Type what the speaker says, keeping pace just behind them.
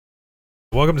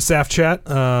Welcome to Staff Chat.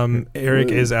 Eric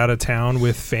is out of town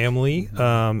with family,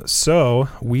 so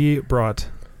we brought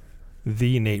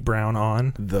the Nate Brown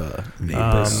on. The Nate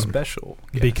Brown. Special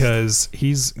guest. Because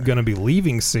he's going to be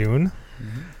leaving soon,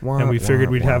 and we figured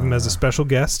we'd have him as a special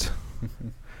guest,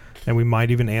 and we might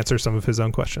even answer some of his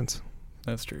own questions.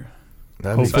 That's true.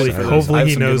 Hopefully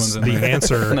he knows the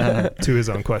answer to his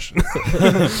own question.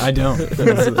 I don't.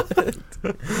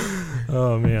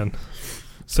 Oh, man.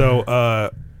 So,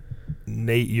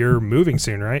 Nate, you're moving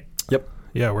soon, right? Yep.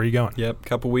 Yeah, where are you going? Yep,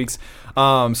 couple weeks.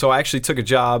 So I actually took a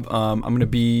job. I'm going to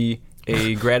be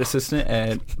a grad assistant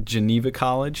at Geneva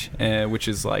College, which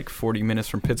is like 40 minutes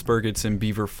from Pittsburgh. It's in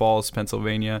Beaver Falls,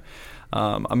 Pennsylvania.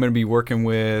 I'm going to be working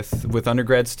with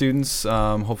undergrad students,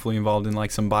 hopefully involved in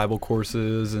like some Bible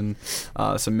courses and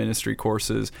some ministry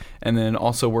courses, and then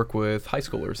also work with high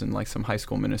schoolers in like some high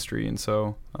school ministry. And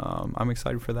so I'm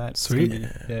excited for that. Sweet.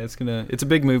 It's a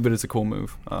big move, but it's a cool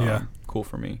move. Cool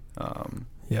for me.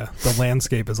 Yeah, the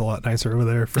landscape is a lot nicer over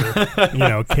there for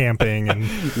camping and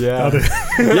the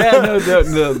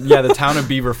town of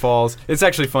Beaver Falls. It's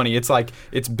actually funny. It's like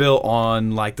it's built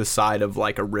on like the side of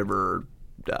like a river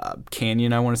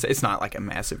canyon. I want to say it's not like a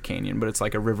massive canyon, but it's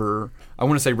like a river. I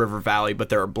want to say river valley, but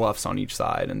there are bluffs on each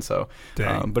side, and so.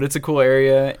 But it's a cool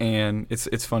area, and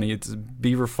it's funny. It's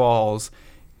Beaver Falls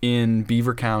in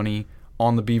Beaver County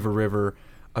on the Beaver River.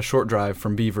 A short drive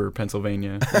from Beaver,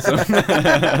 Pennsylvania.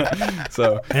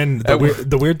 So and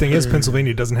the weird thing is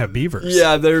Pennsylvania doesn't have beavers.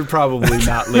 Yeah, they're probably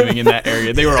not living in that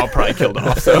area. They were all probably killed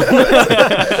off. So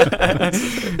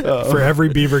for every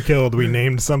beaver killed, we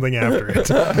named something after it.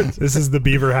 This is the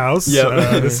beaver house.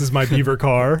 Yep. This is my beaver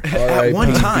car. At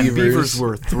one time, beavers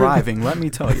were thriving. Let me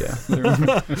tell you.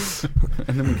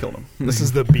 And then we killed them. This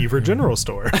is the Beaver General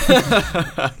Store.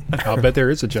 I'll bet there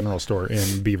is a general store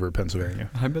in Beaver, Pennsylvania.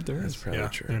 I bet there is. Probably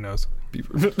true. Who knows?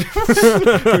 Beaver.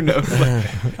 Who knows?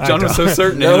 John was so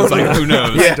certain. It was like, who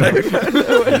knows?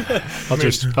 Yeah.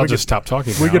 I'll just stop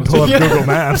talking. We could pull up Google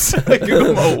Maps.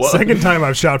 Second time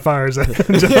I've shot fires at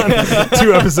John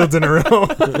 2 episodes in a row.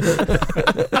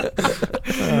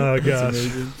 Oh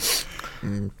gosh.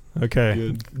 Okay.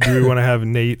 Good. Do we want to have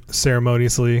Nate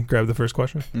ceremoniously grab the first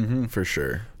question? Mm-hmm. For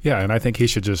sure. Yeah, and I think he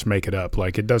should just make it up.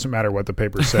 Like, it doesn't matter what the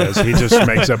paper says. He just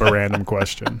makes up a random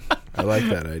question. I like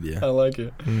that idea. I like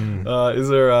it. Is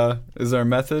there a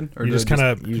method? Or you just kind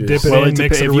of dip it in,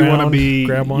 mix it around, if you want to be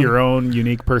grab one? Your own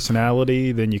unique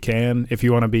personality, then you can. If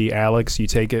you want to be Alex, you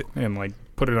take it and, like,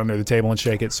 put it under the table and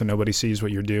shake it so nobody sees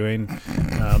what you're doing.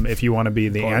 If you want to be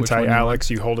the anti-Alex,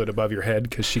 you hold it above your head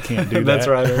because she can't do that. That's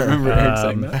right. I remember Eric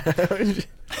saying that.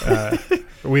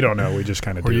 We don't know. We just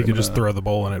kind of do it. Or you could just throw the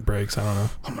bowl and it breaks. I don't know.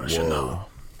 I'm going to should know.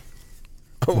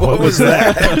 What was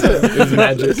that? It was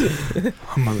magic.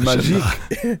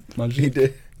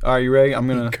 Magic. All right, you ready? I'm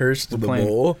going to curse the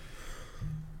bowl.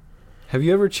 Have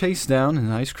you ever chased down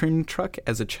an ice cream truck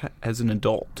as an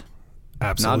adult?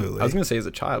 Absolutely. I was going to say as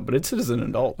a child, but it's as an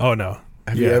adult. Oh, no.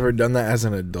 Have you ever done that as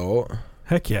an adult?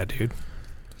 Heck yeah, dude.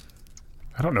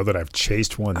 I don't know that I've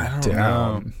chased one down.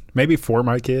 Know. Maybe for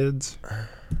my kids.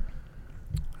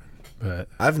 But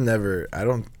I've never. I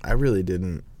really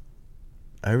didn't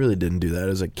do that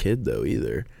as a kid though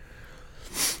either.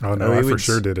 Oh no, I for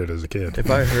sure did it as a kid.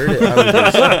 If I heard it, I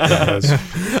would just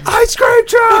ice cream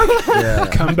truck. Yeah.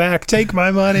 Come back, take my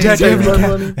money. Dad, do you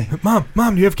have money?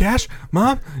 Mom, do you have cash?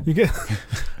 Mom, you get.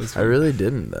 I really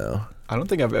didn't though. I don't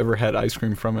think I've ever had ice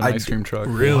cream from an ice cream truck.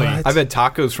 Really? What? I've had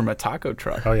tacos from a taco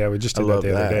truck. Oh yeah, we just did that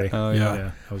the other day. Oh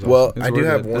yeah. That was well, awesome. I do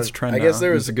have one. That's a trend I guess now.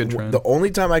 there was a good trend. The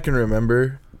only time I can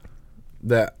remember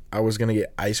that I was gonna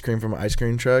get ice cream from an ice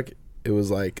cream truck, it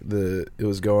was like it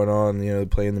was going on,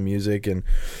 playing the music, and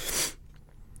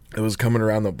it was coming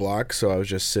around the block. So I was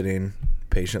just sitting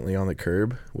patiently on the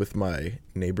curb with my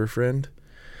neighbor friend,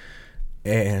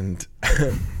 and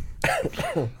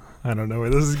I don't know where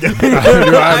this is going.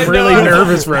 I'm really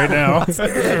nervous right now. This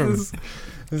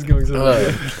is going so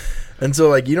good. And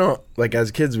so,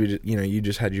 as kids, we just, you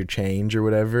just had your change or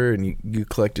whatever, and you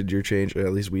collected your change, or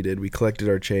at least we did. We collected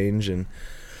our change, and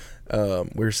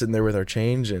we were sitting there with our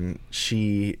change, and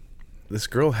this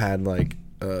girl had,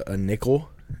 a nickel,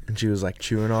 and she was,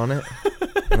 chewing on it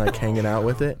and, hanging out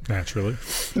with it. Naturally.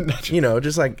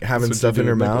 Just, having stuff in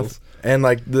her mouth. And,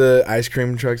 the ice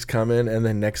cream truck's coming, and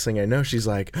then next thing I know, she's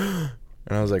like, and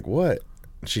I was like, what?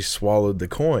 She swallowed the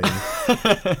coin.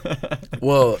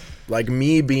 Well,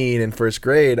 me being in first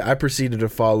grade, I proceeded to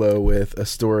follow with a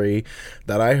story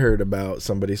that I heard about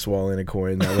somebody swallowing a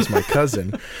coin. That was my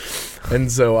cousin.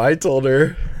 And so I told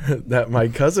her that my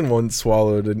cousin once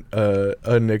swallowed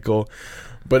a nickel.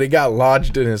 but it got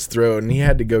lodged in his throat, and he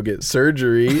had to go get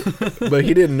surgery. But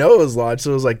he didn't know it was lodged,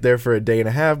 so it was like there for a day and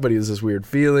a half. But he was this weird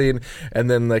feeling, and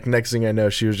then like next thing I know,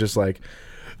 she was just like,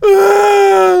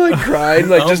 like crying,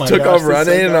 like just took off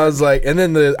running, and I was like, and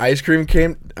then the ice cream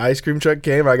truck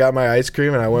came. I got my ice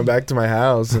cream, and I went back to my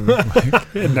house, and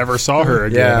never saw her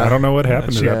again. Yeah. I don't know what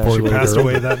happened to that poor She little passed girl.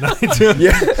 away that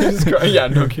night. Yeah,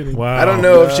 no kidding. Wow. I don't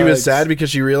know if she was Yikes. sad because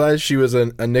she realized she was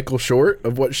a nickel short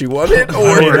of what she wanted,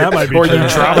 I mean, that might be Or you true.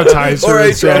 traumatized Or her I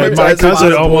and said, my traumatized her to cousin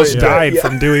the almost point. died Yeah.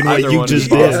 from doing what Either you one just is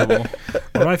did. possible.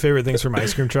 One of my favorite things from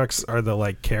ice cream trucks are the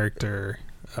like character.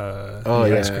 Oh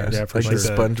ice yeah, creams. Yeah, for like sure. the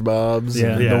SpongeBob's. Yeah,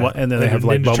 and- Yeah. and then they Like have the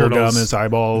like Ninja bubble gum Turtles, as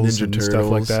eyeballs Ninja and stuff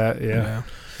like Turtles. that.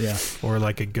 Yeah. Or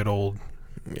like a good old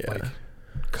yeah. like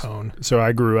cone. So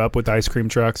I grew up with ice cream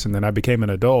trucks, and then I became an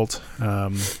adult,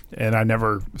 and I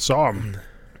never saw them.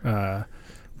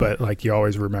 But like you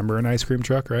always remember an ice cream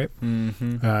truck, right?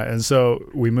 Mm-hmm. And so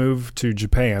we moved to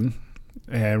Japan,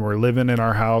 and we're living in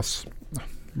our house.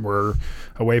 We're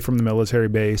away from the military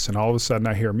base, and all of a sudden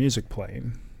I hear music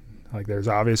playing. Like there's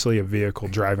obviously a vehicle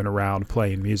driving around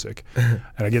playing music. And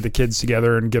I get the kids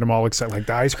together and get them all excited. Like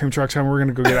the ice cream truck's coming. We're going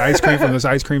to go get ice cream from this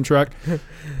ice cream truck.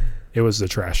 It was the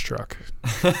trash truck.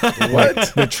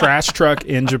 What? The trash truck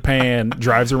in Japan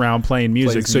drives around playing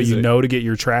music, Plays so you music. know to get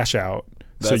your trash out.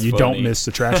 So That's you funny. don't miss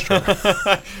the trash truck.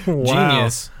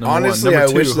 Genius. Number one. Honestly, Number I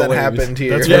two, wish that hilarious. happened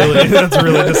here. That's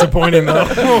really disappointing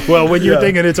though. Well, when you're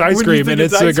thinking it's ice When you cream think and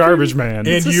it's it's a ice cream, garbage man. And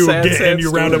a you sad, get sad and you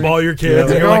round up story. all your kids.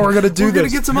 Yeah. And you're Oh, like, we're gonna do We're gonna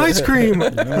this." get some ice cream.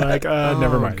 You're like,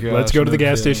 never mind. gosh, Let's go to the no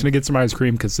gas kidding. station to get some ice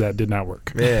cream because that did not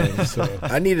work. Man,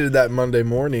 I needed that Monday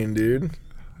morning, dude.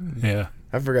 Yeah.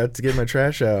 I forgot to get my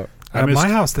trash out. At missed- my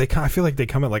house, I feel like they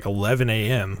come at like 11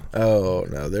 a.m. Oh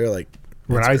no, they're like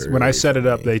When it's I early set it for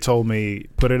up, me. they told me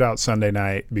put it out Sunday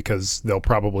night because they'll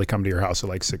probably come to your house at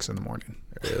like 6 a.m.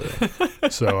 Really?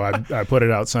 So I put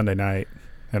it out Sunday night,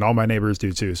 and all my neighbors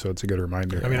do too. So it's a good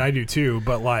reminder. I mean, I do too,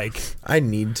 but like I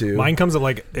need to. mine comes at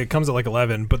like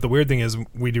 11. But the weird thing is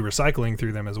we do recycling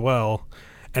through them as well,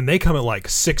 and they come at like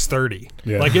 6:30.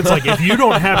 Yeah. Like it's like if you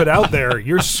don't have it out there,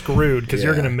 you're screwed because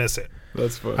you're Yeah. gonna miss it.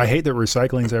 That's funny. I hate that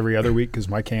recycling's every other week because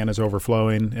my can is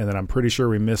overflowing, and then I'm pretty sure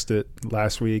we missed it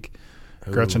last week.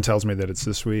 Gretchen tells me that it's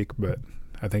this week, but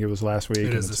I think it was last week. It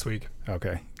and is it's- this week.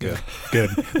 Okay, good.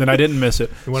 Then I didn't miss it.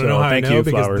 You want So to know how I thank know? you,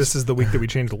 Because Flowers. this is the week that we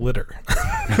changed the litter.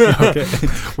 Okay.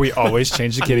 We always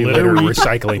change the kitty litter week,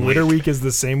 recycling Litter week. week is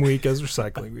the same week as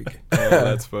recycling week. Oh,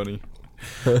 that's funny.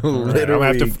 All right, I'm Litter gonna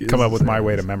have week to come is up with the my same.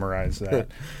 way to memorize that.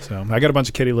 So I got a bunch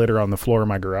of kitty litter on the floor of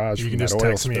my garage. You from can that just oil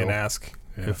text me spill. and ask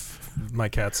Yeah. if my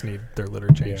cats need their litter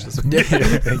changed. Yeah. This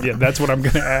week. Yeah, that's what I'm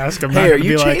going to ask. I'm Hey, not are going to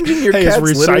you be like, changing your hey, is cat's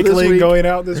litter this recycling week?" going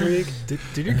out this week?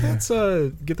 Did your cats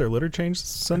get their litter changed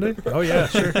Sunday? Oh yeah,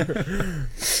 sure.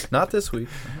 Not this week.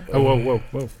 Oh,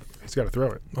 whoa. He's got to throw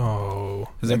it. Oh,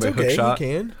 Has That's anybody okay. hook shot? You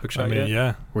can. Hook I shot mean, yet?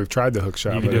 yeah. We've tried the hook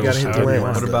shot. You but can it do was it. gotta hit the however you lamp.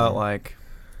 want What to. about like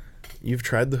You've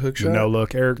tried the hook The shot? no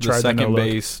look? Eric the tried the no second look.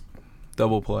 base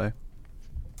double play?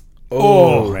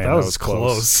 Oh, man, that was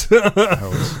close. That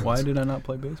was- Why did I not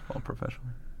play baseball professionally?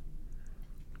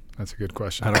 that's a good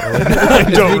question. I don't really. I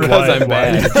don't because really I'm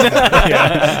bad.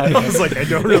 yeah. I was like, I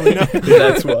don't really know.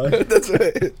 That's why. that's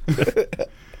right.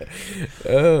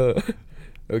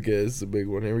 Okay, this is a big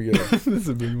one. Here we go. This is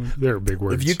a big one. They're big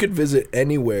words. If you could visit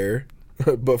anywhere,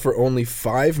 but for only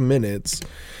 5 minutes,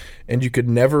 and you could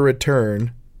never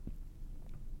return.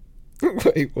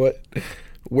 Wait, what?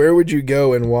 Where would you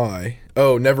go and why?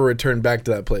 Oh, never return back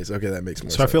to that place. Okay, that makes more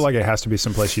so sense. I feel like it has to be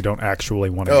someplace you don't actually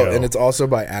want to Oh, go. and it's also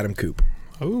by Adam Coop.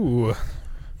 Ooh,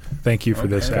 Thank you for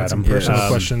this, Okay. got Adam. some personal Yeah.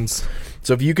 questions.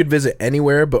 So if you could visit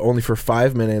anywhere, but only for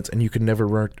 5 minutes, and you could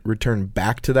never return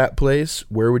back to that place,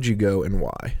 where would you go and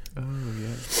why? Oh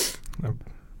yeah.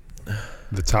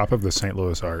 The top of the St.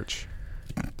 Louis Arch,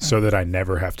 so that I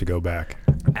never have to go back.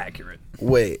 Accurate.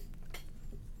 Wait.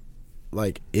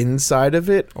 Like inside of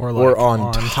it Or, or like, on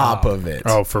on top top? of it?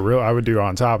 Oh, for real? I would do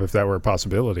on top if that were a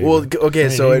possibility. Well, but- okay, I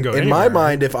mean, so you in, can go in my anywhere.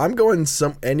 mind, if I'm going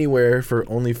anywhere for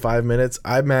only 5 minutes,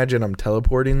 I imagine I'm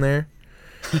teleporting there.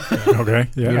 okay,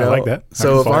 yeah, You I know? like that.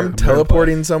 So if far. I'm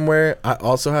teleporting somewhere, I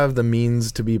also have the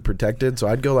means to be protected. So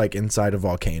I'd go like inside a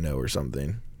volcano or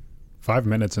something. 5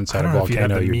 minutes I inside a don't know if you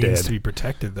have volcano, the you're means dead. to be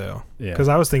protected though. Yeah. Because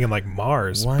I was thinking like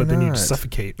Mars, Why but then you'd not?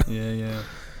 suffocate. Yeah.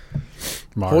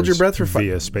 Hold your Mars breath for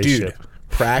via spaceship. Dude,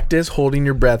 practice holding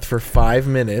your breath for 5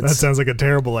 minutes. That sounds like a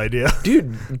terrible idea.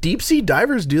 Dude, deep sea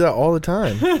divers do that all the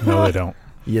time. No, they don't.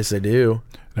 Yes, they do.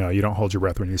 No, you don't hold your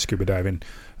breath when you're scuba diving.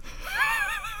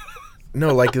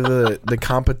 No, like the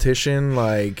competition,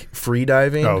 like free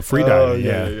diving. Oh, free diving.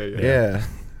 yeah, yeah, yeah. yeah.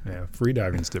 Yeah, free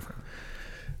diving's different.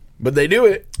 But they do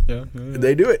it. Yeah.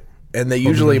 They do it. and they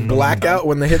usually black out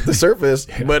when they hit the surface,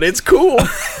 but it's cool.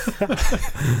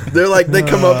 They're like, they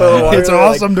come up out of the water. It's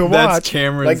awesome to That's watch.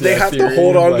 Cameron's Like, they have to theory,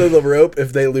 hold on like, to the rope.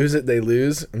 If they lose it, they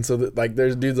lose. And so, like,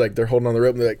 there's dudes, like, they're holding on the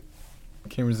rope, and they're like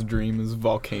Cameron's dream is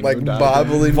volcano. like diving.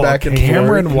 bobbling back and forth.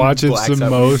 Cameron watches Blacks the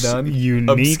out when he's most done.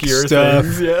 unique Obscure stuff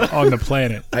things, yeah. on the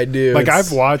planet. I do. Like,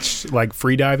 It's- I've watched like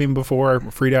freediving before,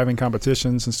 freediving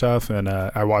competitions and stuff, and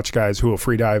I watch guys who will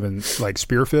freedive and like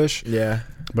spearfish, Yeah.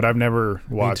 but I've never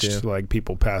watched too. like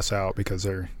people pass out because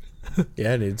they're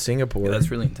Yeah, dude. Singapore. Yeah,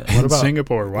 that's really intense. in about-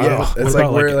 Singapore. Wow. Yeah, What it's like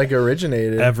about, where like, it like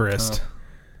originated. Everest.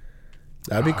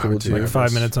 That'd be I cool would do too. Like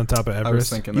 5 minutes on top of I was Everest.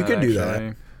 thinking You that, could do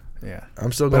actually. Yeah.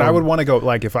 I'm still But going. I would want to go,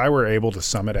 like, if I were able to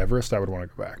summit Everest, I would want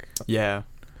to go back. Yeah.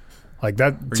 Like,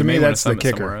 that, Or to you may me, wanna that's the summit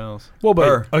somewhere kicker. else. Well, but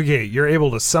Or- okay, you're able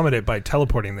to summit it by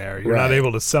teleporting there. You're not Right.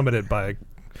 able to summit it by.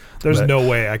 There's But- no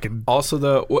way I could. Also,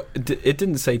 though, it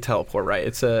didn't say teleport, right?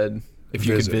 It said if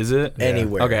you Visit. could visit. Yeah.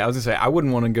 anywhere. Okay, I was gonna say I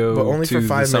wouldn't want to go But only to for the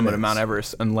 5 summit of minutes. Mount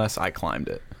Everest unless I climbed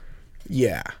it.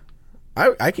 Yeah.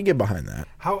 I could get behind that.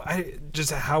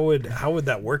 How would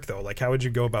that work though? Like, how would you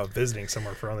go about visiting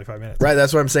somewhere for only 5 minutes? Right.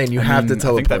 That's what I'm saying. You I have mean, to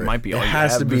teleport. I think that might be all it you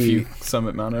has have to if be. you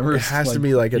summit Mount It Everest. has to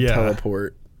be like a Yeah.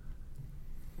 teleport.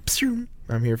 Pshoom.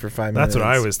 I'm here for 5 minutes. That's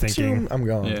what I was thinking. Pshoom, I'm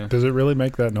gone. Yeah. Does it really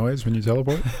make that noise when you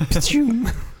teleport?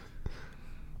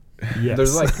 Yes.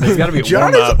 There's got to be a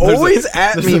John is warm-up. There's a- always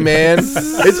at me, man.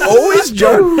 It's always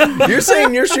John. You're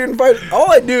saying you're shooting fire. All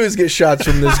I do is get shots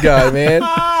from this guy, man.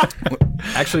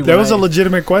 Actually, That when was a I-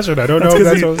 legitimate question. I don't know That's if 'cause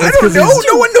that's he- what I don't know.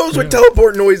 No one knows what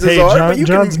teleport noises Hey, are. John, but you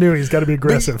John's can, new. He's got to be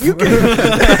aggressive. You can, he's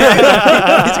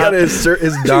got to assert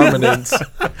his dominance.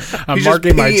 I'm He's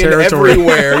marking just my peeing territory.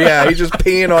 everywhere. Yeah, he's just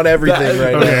peeing on everything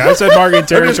right Okay, now. I said marking I'm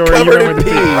just territory. You covered went in with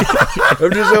the pee.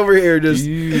 I'm just over here, just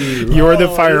You're the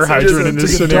fire hydrant in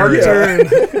this took a dark scenario.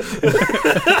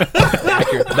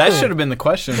 accurate. That should have been the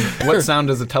question. What sound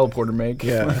does a teleporter make?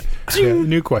 yeah. Yeah,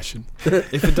 new question.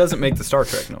 If it doesn't make the Star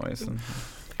Trek noise, then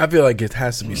I feel like it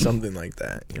has to be something like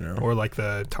that, you know. or like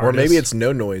the TARDIS. Or maybe it's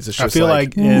no noise. It's I just feel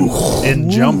like in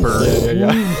Jumper,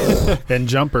 in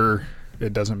Jumper,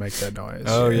 it doesn't make that noise.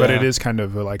 Oh, But yeah. it is kind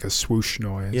of like a swoosh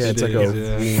noise. yeah, it's It like is, a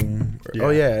yeah. boom. Yeah. Oh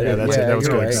yeah, Yeah, that's it. That was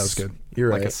you're good. right. That was good. You're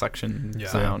like right. a suction Yeah.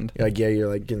 sound, Like you're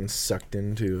like getting sucked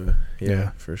into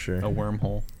Yeah. for sure. a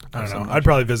wormhole. I don't know. Something. I'd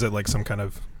probably visit like some kind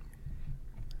of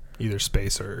either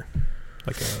space or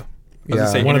like a I was Yeah. gonna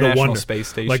say One of the International wonder- Space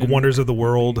Station. like Wonders of the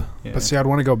World. Yeah. But see, I'd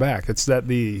want to go back. It's that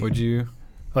the Would you?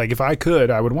 like if I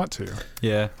could, I would want to.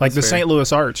 Yeah. Like that's the fair. St.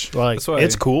 Louis Arch, like That's why-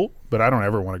 it's cool, but I don't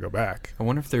ever want to go back. I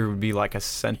wonder if there would be like a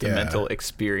sentimental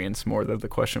experience more that the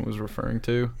question was referring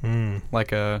to,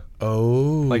 like a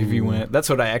Oh, like if you went. That's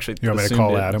what I actually. You want me to assumed call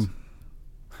it was. Adam?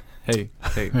 Hey,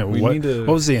 Yeah, we what, need to.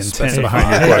 what was the intent specify- behind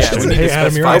your Hey, question? we need hey to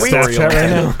Adam, you're on specify Snapchat story right on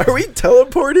now. Are we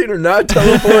teleporting or not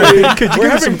teleporting? We're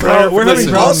having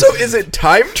Listen, Also, is it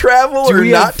time travel Do or we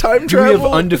not have- time Do we have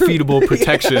travel? undefeatable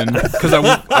protection? Because I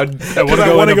want to wanna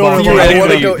go in a go I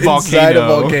want to volcano. go inside a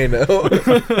volcano.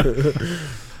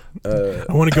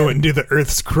 I want to go into the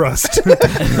Earth's crust.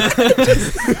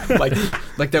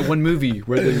 like that one movie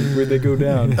where they go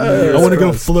down. I want to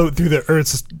go float through the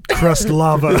Earth's crust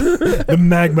lava, the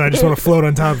magma. I just want to float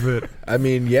on top of it. I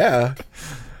mean, yeah,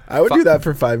 I would do that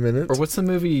for 5 minutes. Or what's the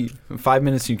movie? 5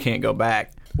 minutes you can't go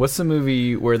back. What's the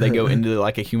movie where they go into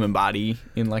like a human body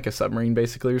in like a submarine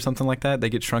basically or something like that? They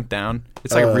get shrunk down.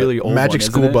 It's like a really old Magic one,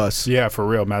 isn't School it? Bus. Yeah, for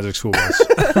real, Magic School Bus.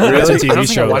 Really? That's a I don't TV think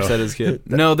show. I watched though. that as a kid.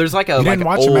 No, there's like a You like didn't an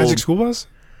watch old, a Magic School Bus?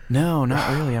 No, not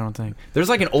really. I don't think there's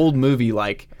like an old movie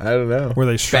like I don't know. Where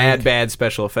they shrink. bad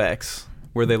special effects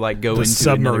where they like go The into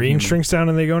submarine another human. shrinks down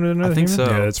and they go into another I think human?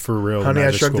 so. Yeah, it's for real. Honey, I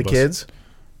Magic Shrunk the School Bus. Kids.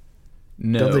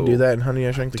 No, Don't they do that in Honey,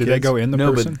 I Shrunk the Did Kids? they go in the No,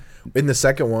 but- person? in the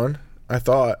second one? I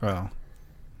thought. Oh,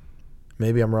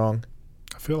 Maybe I'm wrong.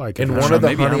 I feel like In if one I- of the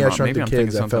maybe I'm Honey, I wrong. Shrunk Maybe the I'm thinking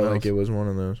Kids, I felt something like else. it was one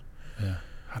of those.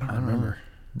 I don't remember.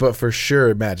 But for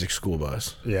sure, Magic School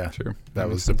Bus. Yeah, Sure, that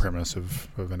was the premise of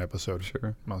an episode.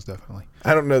 Sure. Most definitely.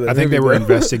 I don't know that. I think movie, they were though.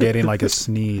 investigating like a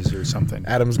sneeze or something.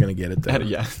 Adam's gonna get it though.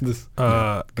 Yeah. This,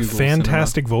 Google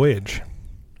Fantastic Voyage.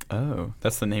 oh,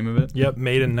 that's the name of it. Yep,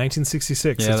 made in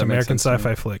 1966. Yeah, It's that an makes American sense to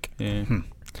me. sci-fi flick. Yeah.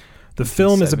 The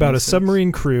film is about a 76.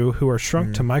 submarine crew who are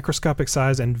shrunk to microscopic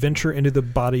size and venture into the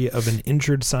body of an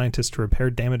injured scientist to repair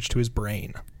damage to his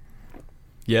brain.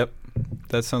 Yep,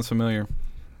 that sounds familiar.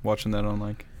 Watching that on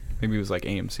like maybe it was like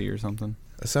AMC or something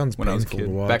That sounds when I was a painful kid.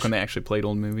 to watch. Back when they actually played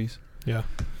old movies. Yeah.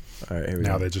 All right, here we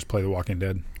Now go. they just play The Walking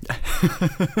Dead.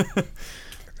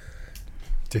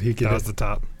 Did he get That it? was the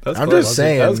top. That's I'm close. just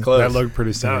saying, that was close. That looked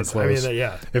pretty That was, close. I mean,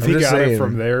 yeah. If I'm he just got it saying.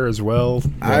 from there as well,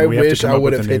 then I we have to wish come I up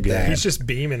would with have a new hit game. that. He's just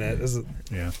beaming it. This is-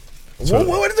 Yeah. So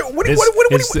what do you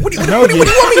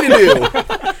want me to do?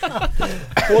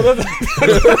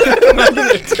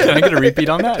 Can I get a repeat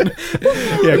on that?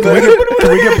 Yeah, can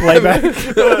we get playback?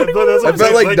 I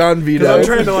felt like Don Vito.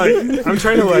 I'm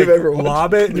trying to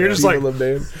lob it, and you're just like,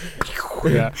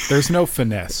 yeah. There's no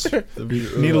finesse. You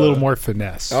need a little more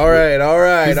finesse. all right,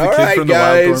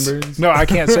 guys. No, I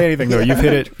can't say anything though. You've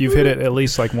hit it at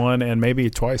least like one and maybe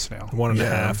twice now.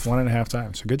 1.5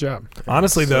 times. So good job.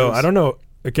 Honestly, though, I don't know.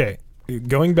 Okay,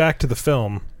 going back to the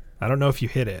film, I don't know if you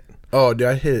hit it. Oh, dude,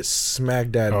 I hit it smack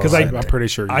dab. Because I'm pretty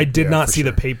sure. I did not see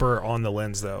the paper on the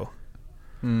lens though.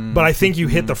 But I think you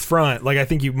hit the front. Like I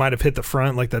think you might have hit the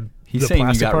front, like the. He's the saying you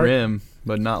plastic got part. rim,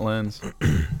 but not lens.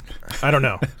 I don't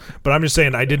know, but I'm just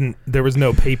saying I didn't. There was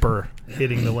no paper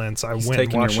hitting the lens. I went and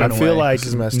taking your watched win it. I feel away. like This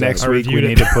is messed next up. week we reviewed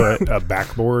need it. to put a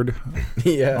backboard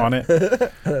on it.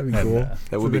 That'd be cool.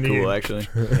 That would be then you- cool, actually.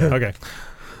 Okay.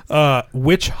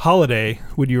 Which holiday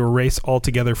would you erase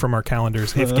altogether from our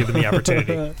calendars if given the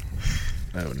opportunity?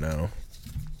 Oh no.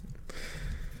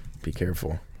 Be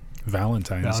careful.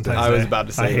 Valentine's Day. I was about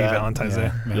to say I hate that. Valentine's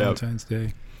Day. Valentine's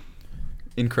Day.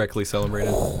 Incorrectly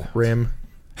celebrated. Rim.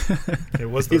 It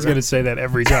was. He's going to say that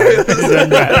every time. It doesn't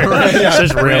matter. It's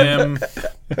just rim.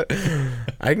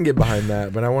 I can get behind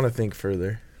that, but I want to think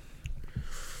further.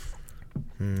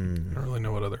 I don't really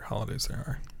know what other holidays there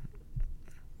are.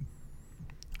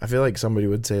 I feel like somebody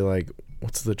would say like,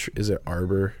 "What's the? Is it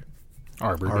Arbor?"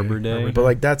 Arbor Day. But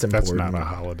like that's important. That's not a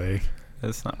holiday.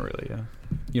 That's not really,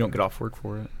 You don't get off work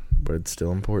for it. But it's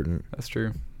still important. That's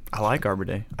true. I like Arbor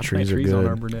Day. I Trees plant are trees on good.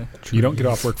 Arbor Day. You don't get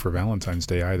off work for Valentine's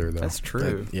Day either, though. That's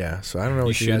true. Yeah. So I don't know You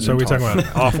what you should. guys So are we talking talking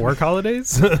about off work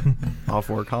holidays? Off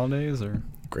work holidays or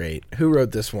Great. Who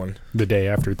wrote this one? The day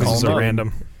after This is Thanksgiving. a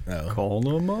random. Oh. call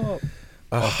them up.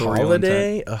 A Authorial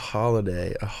holiday? A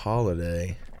holiday. A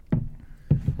holiday.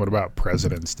 What about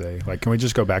President's Day? Like, can we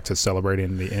just go back to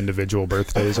celebrating the individual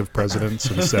birthdays of presidents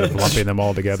instead of lumping them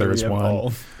all together So as we have one?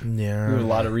 all- Yeah. we have a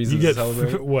lot of You reasons get to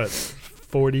celebrate. what?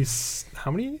 40?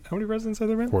 How many presidents have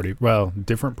there been? 40. Well,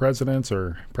 different presidents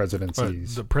or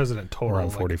presidencies? The president total. We're on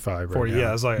like 45 right 40. now. Yeah,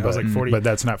 I was like 40. But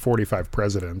that's not 45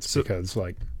 presidents So- because,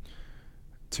 like,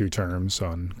 2 terms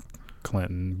on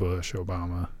Clinton, Bush,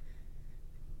 Obama.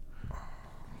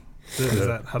 Is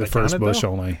that how the they first counted, Bush though?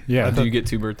 only. Yeah. Do you get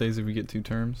 2 birthdays if you get 2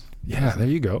 terms? Yeah, there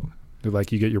you go.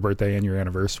 Like, you get your birthday and your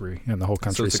anniversary, and the whole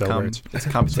country it's celebrates. it's a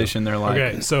competition. They're like,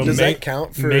 Okay, so Does that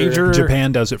count for major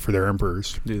Japan does it for their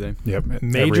emperors. do they? Yep.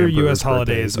 Major Every U.S. emperor's birthday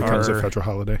holidays becomes are a federal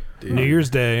holiday. Dude. New Year's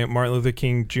Day, Martin Luther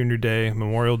King Jr. Day,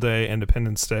 Memorial Day,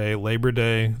 Independence Day, Labor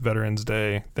Day, Veterans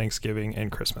Day, Thanksgiving,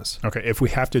 and Christmas. Okay, if we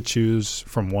have to choose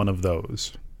from one of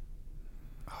those,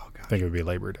 Oh I god. think it would be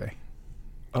Labor Day.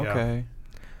 Okay.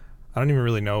 I don't even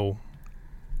really know.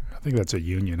 I think that's a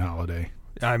union holiday.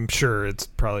 I'm sure it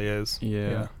probably is.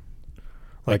 Yeah.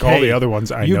 Like all hey, the other ones,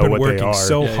 I you've know been what working they are.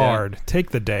 so Yeah, yeah. hard.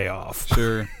 Take the day off.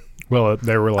 Sure. Well,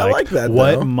 they were like, like that,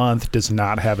 what though. month does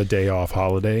not have a day off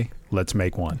holiday? Let's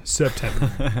make one.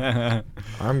 September.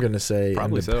 I'm gonna say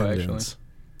Probably so, Independence.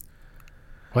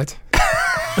 What?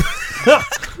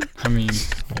 I mean,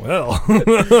 Well,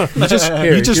 You just,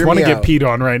 Here, you just hear want to me get out. peed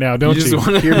on right now, don't just you?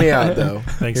 wanna- Hear me out though. Hear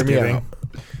me Thanksgiving. out.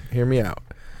 Hear me out.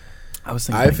 I was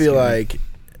thinking. I feel Thanksgiving. like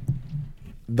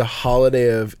the holiday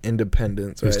of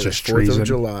independence, It's right? just the 4th treason. of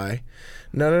July.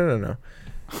 No.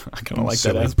 I kind of like that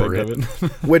Silly aspect Brit. of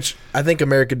it. Which I think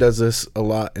America does this a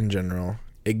lot in general.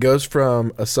 It goes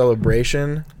from a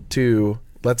celebration to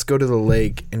let's go to the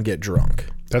lake and get drunk.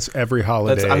 That's every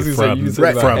holiday I was gonna say, from, you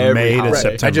say about from every May to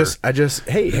holiday. September. I just,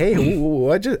 hey,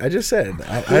 ooh, I just said,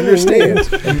 I understand.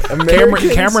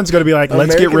 Americans- Cameron's going to be like,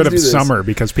 let's get rid Americans of do this. summer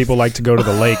because people like to go to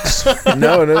the lakes.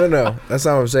 No. That's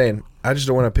not what I'm saying. I just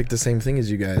don't want to pick the same thing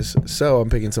as you guys, so I'm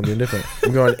picking something different.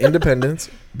 I'm going Independence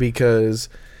because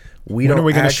we When don't are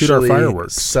we gonna actually shoot our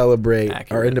fireworks? celebrate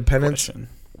Accurate our independence. question.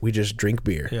 We just drink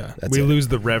beer. yeah, That's we it. lose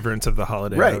the reverence of the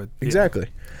holiday. Right, Yeah. exactly.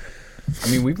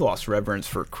 I mean, we've lost reverence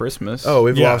for Christmas. Oh,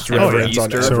 we've Yeah. lost Oh, yeah. reverence on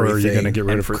Easter. everything. So are you going to get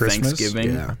rid and of for Christmas?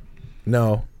 Thanksgiving. Yeah.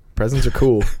 No, presents are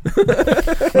cool.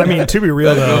 I mean, to be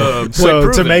real though, So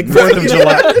Point to make proven. 4th of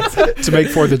July, to make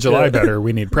 4th of July better,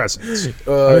 we need presents.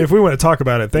 I mean, if we want to talk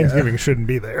about it, Thanksgiving shouldn't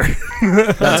be there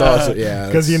That's also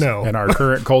because you know. In our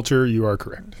current culture, you are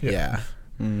correct. Yeah.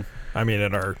 I mean,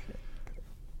 in our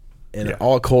In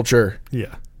all culture.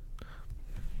 yeah.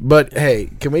 But hey,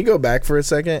 can we go back for a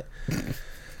second?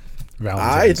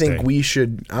 Valentine's I think Day. we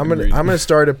should. I'm Agreed. gonna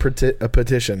start a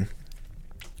petition.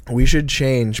 We should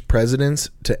change presidents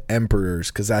to emperors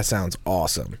because that sounds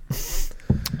awesome.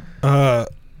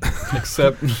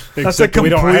 Except we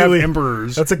don't have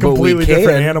emperors. That's a completely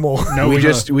different animal. No, we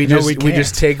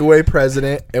just take away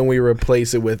president and we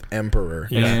replace it with emperor.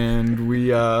 Yeah. And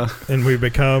we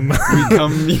become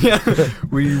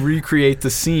we recreate the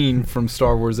scene from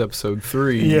Star Wars Episode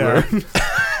 3. Yeah.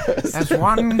 As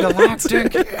one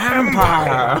galactic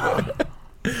empire.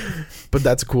 But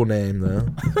that's a cool name, though.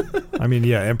 I mean,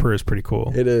 yeah, emperor is pretty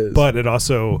cool. It is. But it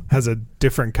also has a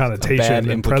different connotation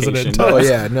than president does. Oh,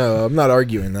 yeah, no, I'm not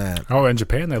arguing that. Oh, in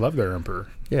Japan, they love their emperor.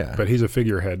 Yeah. But he's a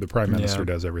figurehead. The prime minister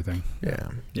does everything. Yeah.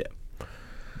 Yeah.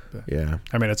 Yeah.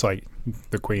 I mean, it's like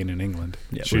the queen in England.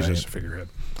 Yeah, she's just a figurehead.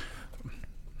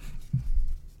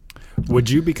 Would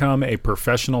you become a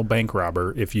professional bank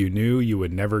robber if you knew you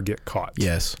would never get caught?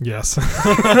 Yes. Yes.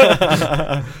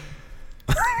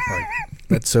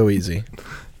 That's so easy.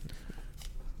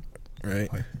 Right?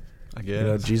 I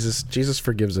guess. Jesus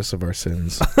forgives us of our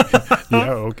sins.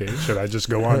 Yeah, okay. Should I just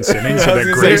go on sinning so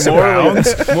that grace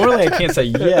abounds? Morally, I can't say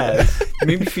yes.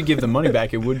 Maybe if you give the money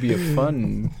back, it would be a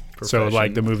fun profession. So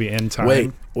like the movie End Time?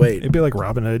 Wait. It'd be like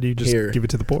Robin Hood. You just give it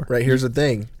to the poor. Right, here's the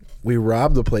thing. We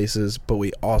rob the places, but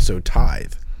we also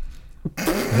tithe.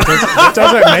 That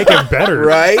doesn't make it better.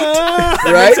 Right?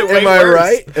 Right?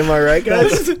 Am I right,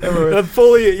 guys?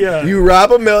 Fully, yeah. You rob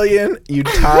 $1 million, you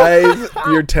tithe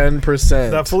your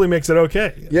 10%. That fully makes it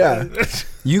okay. Yeah.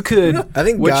 You could. I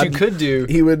think what God, you could do.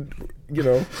 He would, you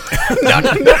know.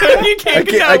 You can't.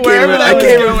 I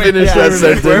can't even finish that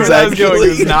sentence. Wherever that was going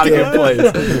is not a good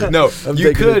place. No,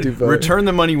 you could too far. return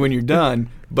the money when you're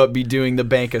done, but be doing the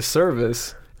bank a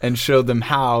service and show them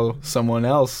how someone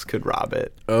else could rob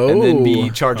it. And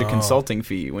then charge a consulting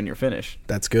fee when you're finished.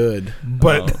 That's good.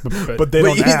 But they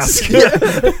don't ask.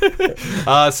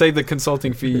 Say the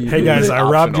consulting fee. Hey guys, I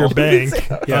robbed your bank.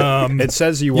 It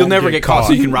says you'll never get caught,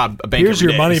 so you can rob a bank. Here's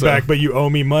your money back, but you owe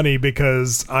me money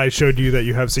because I showed you that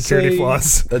you have security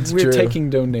flaws. That's We're true. taking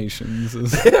donations.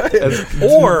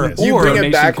 Or you bring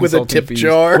it back with a tip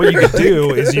jar. What you could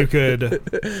do is you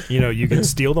could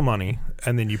steal the money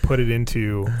and then you put it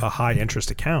into a high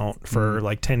interest account for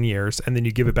like 10 years and then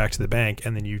you give it back to the bank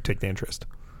and then you take the interest.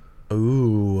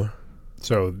 Ooh.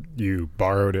 So you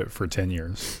borrowed it for 10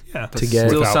 years. Yeah.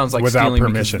 Still sounds like without stealing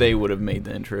permission. because they would have made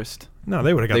the interest. No,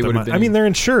 they would have got their money. I mean, they're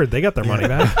insured. They got their money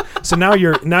back. So now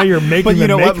you're making. But you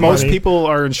know what? Most money. people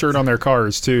are insured on their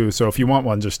cars too. So if you want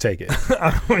one, just take it.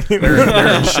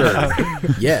 they're insured.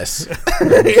 Yes.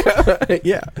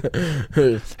 Yeah.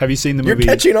 Have you seen the You're movie?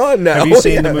 catching on now. Have you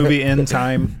seen the movie End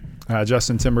Time?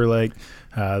 Justin Timberlake.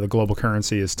 The global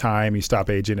currency is time. You stop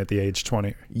aging at the age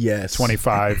 20. Yes.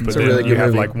 25. But then really you good have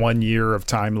movie. like 1 year of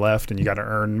time left, and you got to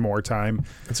earn more time.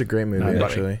 It's a great movie,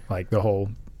 actually. Like the whole.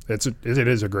 It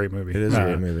is a great movie. It is a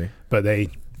great movie. But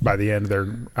by the end, they're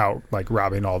out like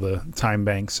robbing all the time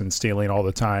banks and stealing all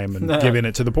the time and giving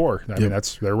it to the poor. I mean,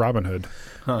 that's their Robin Hood.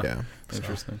 Huh. Yeah.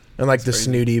 Interesting. And like the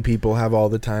snooty people have all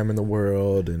the time in the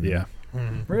world, and Yeah.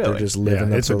 Really? they're just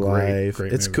living up it's their a great life.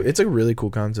 It's movie. it's a really cool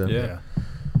concept. Yeah.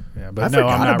 But I no,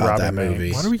 forgot I'm not about robbing that movie.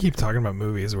 banks. Why do we keep talking about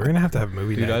movies? We're gonna have to have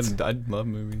movie Dude, nights. I'd love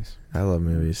movies. I love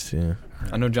movies too.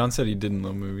 I know John said he didn't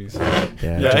love movies. Yeah,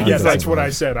 Yeah, John yes, that's doesn't what love- I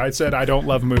said. I said I don't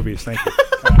love movies. Thank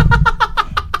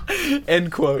you.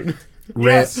 End quote.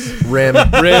 Rim. Rim. I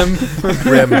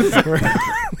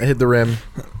hit the rim.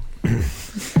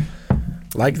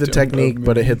 Like the technique,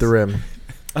 but it hit the rim.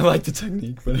 I like the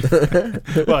technique,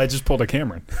 but Well, I just pulled a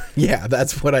Cameron. Yeah,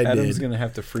 that's what I Adam's did. gonna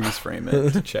have to freeze frame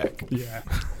it to check. Yeah.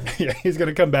 Yeah, he's going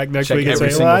to come back next Check week and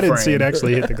every say, well, I single didn't see it frame.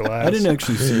 actually hit the glass. I didn't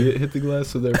actually see it hit the glass,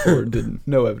 so therefore it didn't.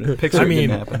 No evidence. Picture I mean,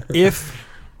 didn't happen. if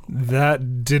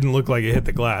that didn't look like it hit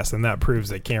the glass, then that proves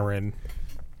that Cameron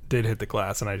did hit the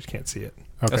glass, and I just can't see it.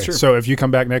 Okay, That's true. so if you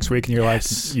come back next week and you're like,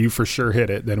 you for sure hit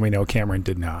it, then we know Cameron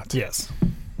did not. Yes.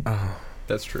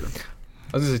 That's true.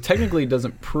 I was gonna say technically it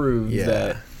doesn't prove Yeah.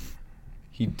 that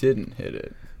he didn't hit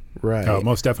it. Right. Oh, it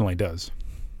most definitely does.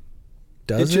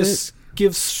 Does it just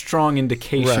gives strong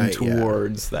indication Right, yeah.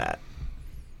 towards that.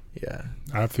 Yeah.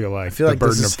 I feel like feel the like this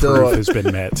burden is of still proof a- has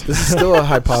been met. This is still a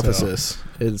hypothesis.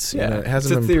 It's Yeah, it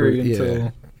hasn't it's a been theory proved.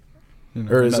 until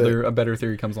Yeah. or Or is a better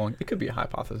theory comes along. It could be a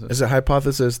hypothesis. Is it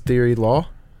hypothesis theory law?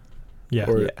 Yeah.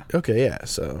 Or, Yeah. Okay, yeah.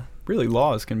 So Really,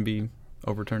 laws can be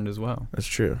overturned as well that's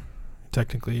true.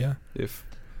 Technically, yeah. if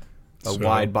a So-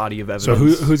 wide body of evidence. So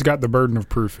who's got the burden of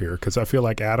proof here? Because I feel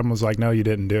like Adam was like, no, you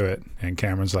didn't do it. And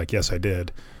Cameron's like, yes, I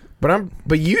did.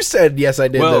 But you said yes, I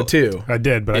did Well, though too. I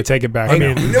did, but I take it back. I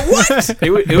now. mean, What? it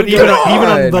would but go even to,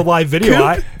 on the live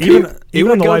video, even on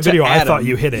would the go live to video, I Adam. thought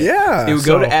you hit it. Yeah. it would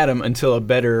go so- to Adam until a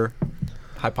better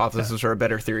hypothesis or a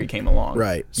better theory came along.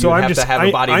 Right. So So you I'm have just to have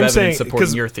a body of I'm evidence saying, supporting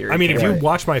 'cause, your theory. I mean, if Right. you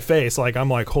watch my face, like I'm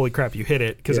like, holy crap, you hit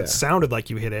it, because Yeah. it sounded like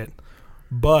you hit it.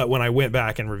 But when I went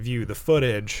back and reviewed the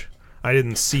footage, I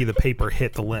didn't see the paper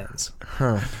hit the lens.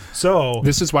 So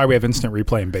This is why we have instant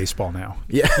replay in baseball now.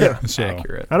 Yeah. So,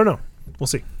 Accurate. I don't know. We'll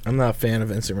see. I'm not a fan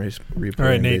of instant replay. All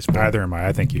right, in Nate. baseball. Neither am I.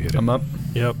 I think you hit it. I'm up.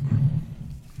 Yep.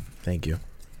 Thank you.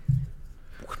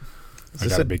 Is I this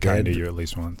gotta a be kind to dead- you at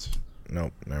least once.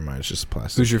 Nope, never mind. It's just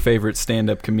plastic. Who's your favorite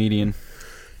stand-up comedian?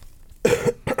 I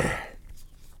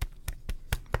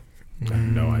have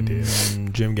no idea.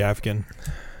 Jim Gaffigan.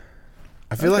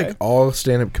 I feel Okay. like all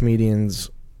stand-up comedians.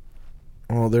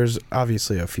 Well, there's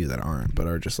obviously a few that aren't, but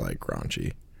are just like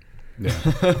raunchy. Yeah.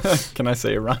 Can I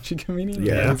say a raunchy comedian?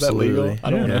 Yeah, Is that legal? absolutely. I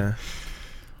don't know.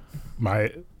 Yeah.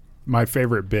 My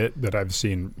favorite bit that I've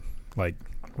seen like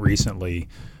recently,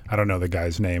 I don't know the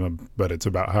guy's name, but it's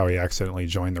about how he accidentally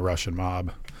joined the Russian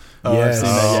mob. Oh, I've Yes. seen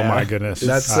that, Oh yeah. my goodness.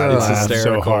 That's, I it's laugh so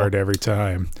hysterical. hard every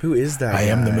time. Who is that? I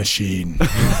am the guy? machine.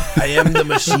 I am the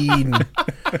machine.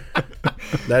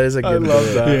 That is a good. I love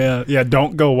bit. that. Yeah,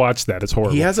 don't go watch that. It's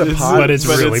horrible. He has a but it's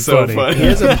really so funny. He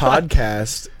has a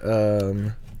podcast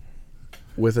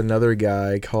with another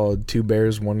guy called Two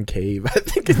Bears, One Cave. I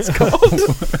think it's called.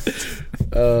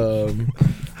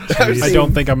 I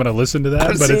don't think I'm going to listen to that,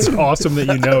 I've but it's seen- awesome that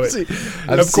you know it.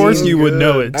 I've Of course seen- you would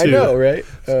know it, I too. know, right?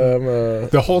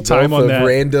 The whole time wealth on of that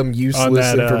random useless on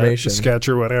that information. sketch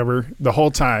or whatever, the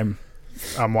whole time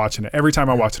I'm watching it. Every time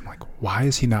I watch it, I'm like, why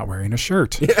is he not wearing a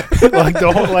shirt? Like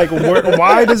the whole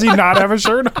why does he not have a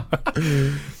shirt on?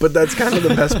 But that's kind of the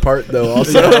best part, though.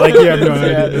 Also, Like you have no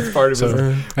Yeah, idea. it's part of his. So,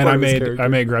 and part I of his made character. I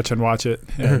made Gretchen watch it,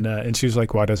 and she was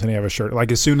like, "Why doesn't he have a shirt?"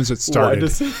 Like as soon as it Why started,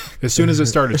 does he- as soon as it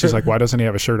started, she's like, "Why doesn't he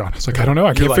have a shirt on?" I was like, "I don't know. I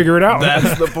You're can't like, figure it out."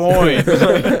 That's the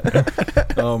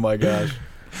point. Oh my gosh.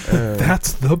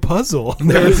 That's the puzzle.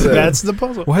 That's the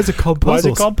puzzle. Why is it called Why is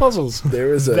puzzles? it called puzzles? there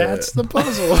was a That's the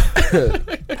puzzle.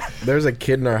 there was a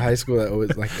kid in our high school that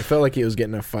always like it felt like he was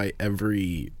getting a fight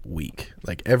every week,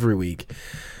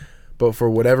 but for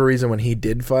whatever reason when he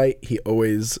did fight he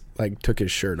always like took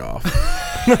his shirt off.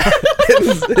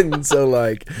 and so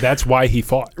like That's why he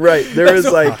fought. right there was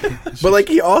like but like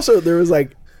he also there was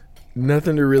like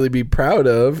nothing to really be proud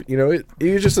of, you know. He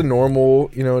was just a normal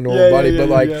body, but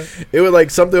like it would like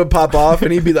something would pop off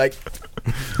and he'd be like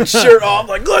shirt off,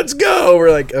 like let's go.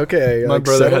 We're like, okay. My like,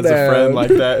 brother settle has a friend down. like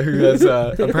that who has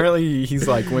apparently he's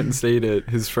like went and stayed at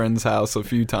his friend's house a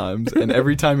few times, and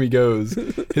every time he goes,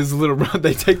 his little brother,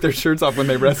 they take their shirts off when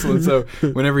they wrestle, and so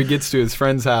whenever he gets to his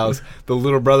friend's house, the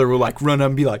little brother will like run up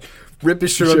and be like, rip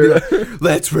his shirt off and be like,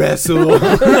 let's wrestle.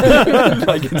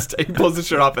 Like he pulls the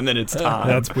shirt off and then it's time.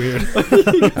 That's weird.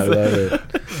 I love it.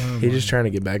 He's just trying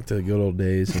to get back to the good old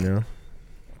days, you know.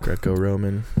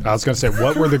 Greco-Roman. I was gonna say,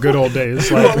 what were the good old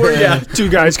days? Like, yeah. two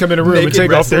guys come in a room and Naked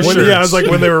take off their wrestlers. shirts. Yeah, I was like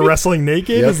when they were wrestling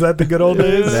naked. Yep. Is that the good old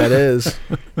days? That is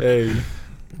Hey,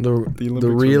 the Olympics the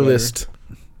were realist,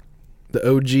 the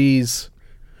OGs.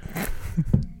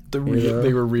 they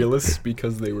were realists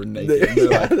because they were naked. They-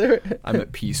 They're yeah, like, they're- I'm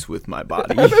at peace with my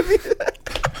body.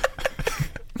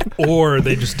 Or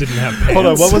they just didn't have pants. Hold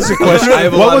on, what was the question? I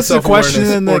have a What lot was of the question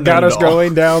self-awareness, or that got none us at all.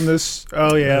 going down this?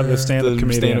 Oh yeah, the stand-up The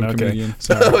comedian. stand-up Okay. comedian.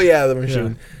 Sorry. Oh yeah, the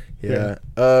machine. Yeah.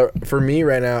 For me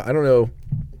right now, I don't know.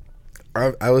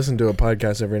 I listen to a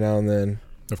podcast every now and then,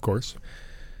 Of course.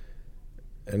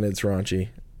 and it's raunchy.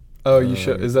 Oh, you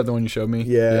show? Is that the one you showed me?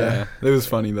 Yeah. It was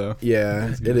funny though.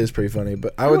 Yeah, it is pretty funny.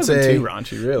 But I It would wasn't say too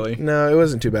raunchy, really. no, it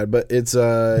wasn't too bad. But it's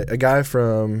a guy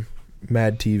from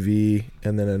Mad TV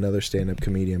and then another stand-up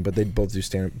comedian. But they both do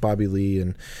stand-up. Bobby Lee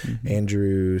and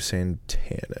Andrew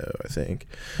Santano, I think.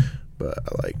 But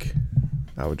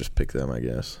I would just pick them, I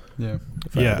guess. Yeah.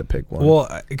 If I Yeah. had to pick one.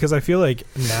 Well, because I feel like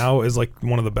now is like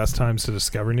one of the best times to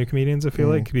discover new comedians. I feel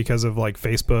Mhm. like because of like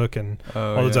Facebook and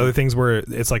Oh, all those yeah. other things where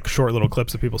it's like short little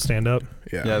clips of people stand up.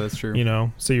 Yeah, that's true. You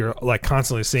know, so you're like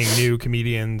constantly seeing new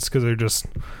comedians because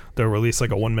they'll release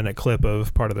like a 1 minute clip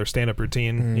of part of their stand up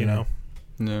routine. You Mm. know,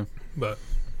 Yeah. but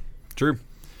True.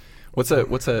 What's that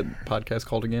podcast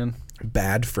called again?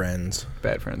 Bad Friends.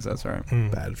 Bad Friends. That's right.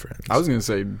 Bad Friends. I was gonna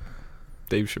say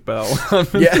Dave Chappelle.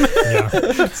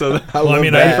 yeah. yeah. So I Well, I love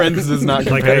mean, that. Bad Friends is not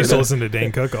like I used to comparative. listen to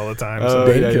Dane Cook all the time. Oh, So.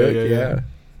 Dane yeah, Cook, yeah, yeah. yeah.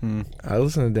 Hmm. I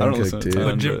listen to I Dan don't Cook listen to too.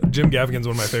 him. But Jim Gaffigan's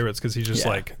one of my favorites because he's just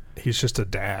like he's just a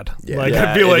dad. Yeah. Like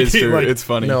Yeah, I feel it like is he true. like It's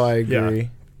funny. No, I Yeah. agree.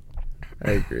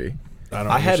 I agree.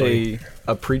 I had a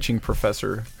preaching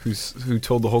professor who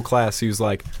told the whole class, he was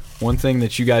like, one thing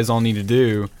that you guys all need to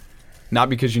do, not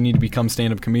because you need to become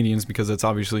stand-up comedians, because that's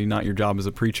obviously not your job as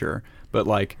a preacher, but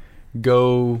like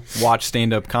go watch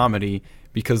stand-up comedy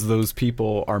because those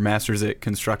people are masters at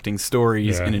constructing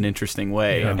stories Yeah. in an interesting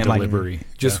way. Yeah, and delivery.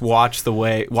 like just watch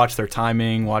their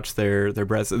timing, watch their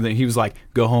breaths. And then he was like,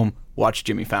 go home, watch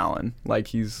Jimmy Fallon. Like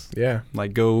he's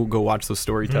like go watch those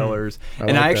storytellers.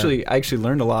 And I actually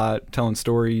learned a lot telling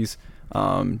stories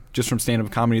just from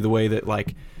stand-up comedy, the way that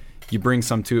like you bring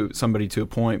somebody to a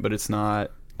point, but it's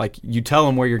not like you tell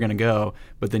them where you're going to go,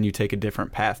 but then you take a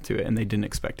different path to it, and they didn't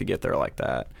expect to get there like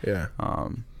that. Yeah.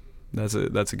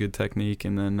 That's a good technique.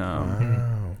 And then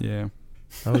yeah.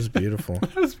 That was beautiful.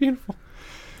 That was beautiful.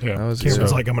 Yeah.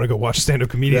 Cameron's like, I'm going to go watch stand-up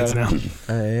comedians now.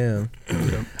 I am.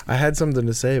 I had something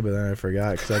to say, but then I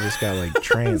forgot because I just got like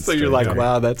trained. So you're like,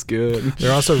 wow, that's good.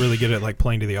 They're also really good at like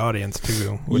playing to the audience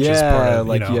too, which Yeah, is part of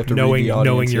like, you have to read knowing the audience,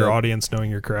 knowing your yeah. audience, knowing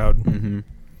your crowd. Mm-hmm.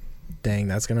 Dang,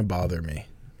 that's gonna bother me.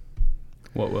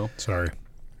 What will? Sorry.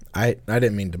 I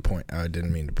didn't mean to point. I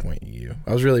didn't mean to point at you.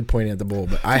 I was really pointing at the bowl,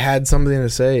 but I had something to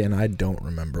say and I don't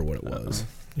remember what it was.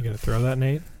 You gonna throw that,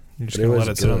 Nate? You're just But it gonna was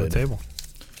let it sit on the good. table.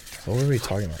 What were we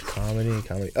talking about?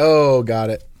 Comedy. Oh, got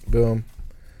it. Boom.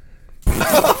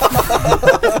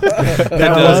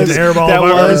 That was an airball. That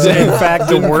of ours. was, in fact,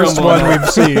 the worst crumble one out. we've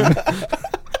seen.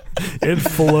 It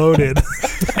floated.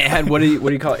 It had what do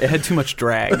you call it? It had too much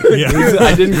drag. Yeah.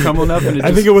 I didn't crumble enough, and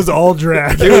I think it was all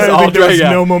drag. It was I all think there drag. was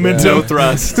Yeah. no momentum. No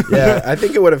thrust. Yeah, I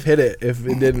think it would have hit it if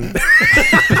it didn't.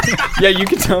 Yeah, you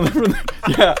can tell them. From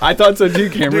the, yeah, I thought so too,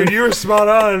 Cameron. Dude, you were spot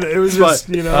on. It was But, just,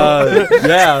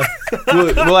 yeah,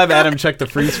 we'll have Adam check the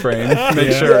freeze frame,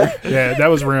 make sure. Yeah, that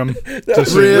was rim.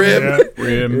 That's rim.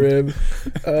 Rim.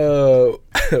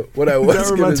 What I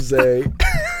was going to reminds- say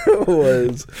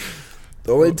was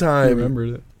the only I time remembered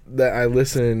it. that I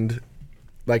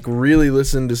really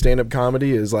listened to stand-up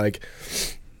comedy is like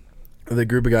the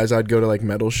group of guys I'd go to like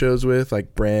metal shows with,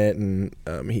 like Brent and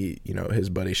his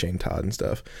buddy Shane Todd and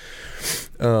stuff.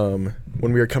 When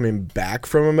we were coming back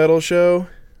from a metal show,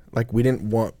 like we didn't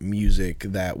want music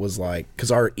that was like,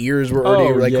 because our ears were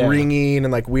already ringing,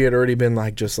 and like we had already been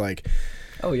like just like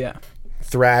Oh yeah.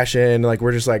 thrashing, like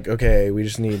we're just like, okay, we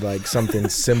just need like something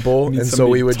simple. We need And so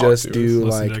somebody we to would talk just to do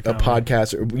us, listen like to a comedy.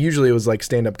 podcast, or usually it was like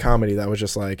stand-up comedy that was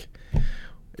just like,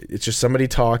 it's just somebody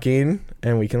talking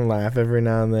and we can laugh every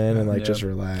now and then and like Yeah. just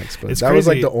relax. But It's that was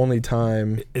like crazy. the only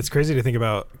time. It's crazy to think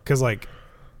about, because like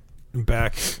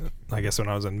back, I guess when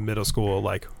I was in middle school,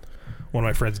 like one of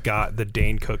my friends got the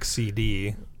Dane Cook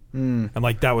CD, and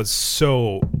like that was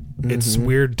so. It's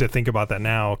weird to think about that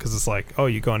now, because it's like, oh,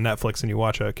 you go on Netflix and you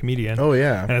watch a comedian. Oh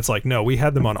yeah. And it's like, no, we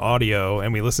had them on audio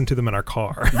and we listened to them in our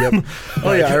car. Yep.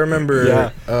 Oh yeah, I remember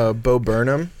Yeah. Bo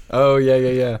Burnham. Oh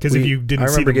yeah. Because if you didn't I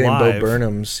see remember them getting live, Bo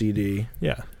Burnham's CD.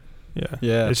 yeah,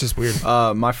 Yeah. it's just weird.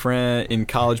 My friend in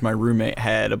college, my roommate,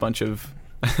 had a bunch of,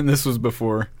 and this was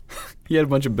before, he had a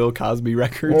bunch of Bill Cosby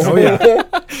records. Oh yeah,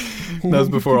 That was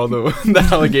before all the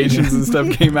allegations and stuff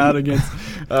came out against.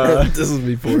 This was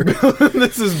before.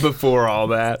 This is before all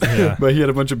that. Yeah. But he had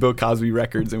a bunch of Bill Cosby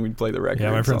records, and we'd play the records.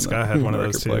 yeah. My friend on Scott the had one of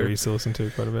record those too. player. I used to listen to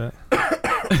quite a bit.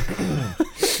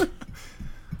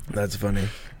 That's funny.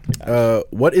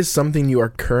 What is something you are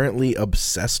currently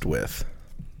obsessed with?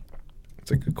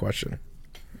 That's a good question.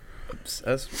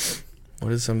 Obsessed.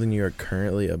 What is something you are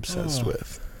currently obsessed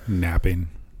with? Napping.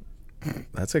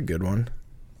 That's a good one.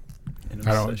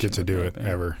 I don't get to do it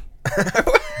ever.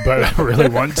 But I really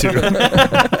want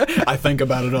to. I think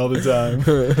about it all the time.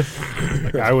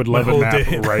 Like, I would love a whole nap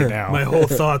day- right now. My whole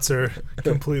thoughts are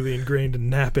completely ingrained in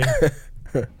napping.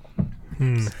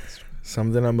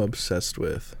 Something I'm obsessed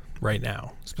with. Right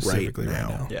now, specifically right now.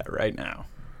 now. Yeah, right now.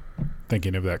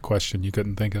 Thinking of that question you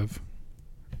couldn't think of.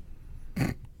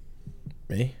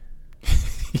 Me?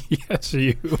 Yes,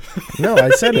 you. No, I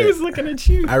said He it. was looking at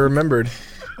you. I remembered.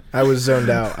 I was zoned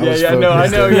out. I was I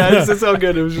focused. know. Yeah, it's all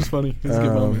good. It was just funny. It was a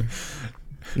good moment.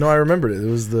 No, I remembered it. It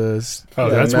was the. Oh,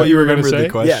 yeah, that's me- what you were going to remembered the say?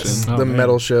 question. Yes, Oh, the man.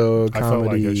 metal show I felt like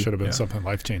comedy. it should have been something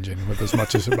life-changing with as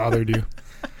much as it bothered you.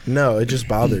 No, it just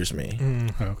bothers me.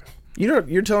 Oh, okay.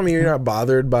 You're telling me you're not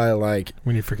bothered by like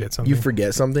When you forget something, you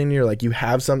forget something. You're like you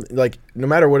have something like no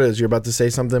matter what it is, you're about to say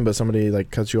something, but somebody like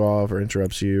cuts you off or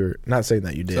interrupts you. Or not saying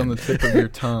that you It's on the did, tip of your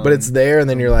tongue. but it's there, and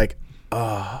then you're like,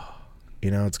 oh,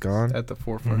 it's gone. at the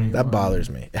forefront. of your That mind. bothers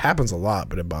me. It happens a lot,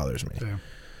 but it bothers me. Yeah.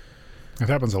 It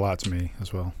happens a lot to me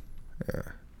as well.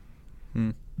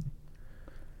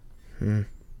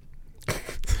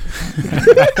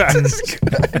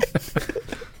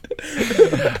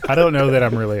 I don't know that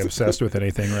I'm really obsessed with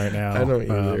anything right now. I don't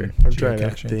either. I'm trying to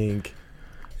geocaching. think.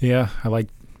 Yeah, I like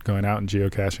going out and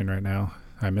geocaching right now.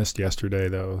 I missed yesterday,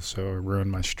 though, so it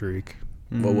ruined my streak.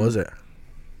 What was it?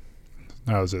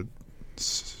 I was at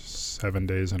 7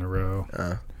 days in a row.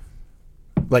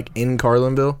 Like in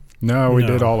Carlinville? No, we No.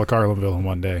 did all of Carlinville in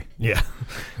one day. yeah,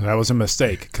 That was a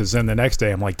mistake, because then the next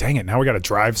day I'm like, dang it, now we got to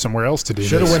drive somewhere else to do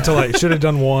should have this. went to should have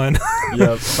done one.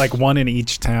 Yep. Like one in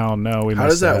each town. No, we How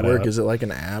messed does that work? up. Is it like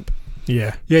an app?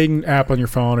 Yeah. Yeah, you can app on your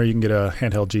phone, or you can get a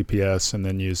handheld GPS and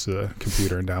then use the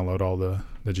computer and download all the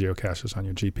geocaches on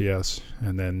your GPS,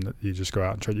 and then you just go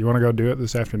out and try. You want to go do it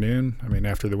this afternoon? I mean,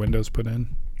 after the window's put in.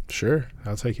 Sure.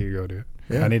 I'll take you to go do it.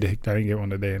 Yeah. I need to get one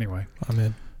today anyway. I'm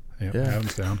in. Yeah, Yeah.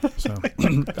 Adam's down. So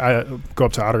I go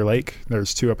up to Otter Lake.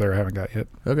 There's 2 up there I haven't got yet.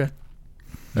 Okay.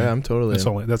 Yeah, I'm totally.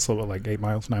 That's like 9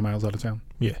 miles out of town.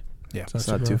 Yeah. Yeah, It's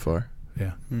not too far.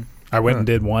 yeah. Hmm. I went and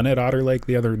did one at Otter Lake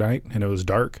the other night, and it was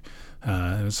dark.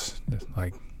 It was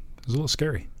a little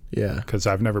scary Yeah. because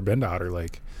I've never been to Otter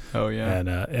Lake, Oh yeah.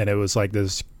 and it was like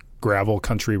this gravel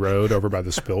country road over by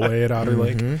the spillway at Otter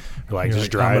Lake. Mhm. Like You're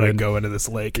just like, I'm gonna driving. go into this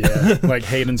lake. Yeah, like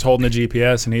Hayden's holding the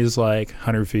GPS, and he's like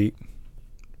 100 feet,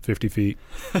 50 feet,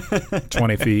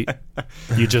 20 feet.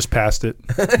 You just passed it.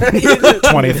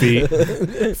 20 feet,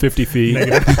 50 feet.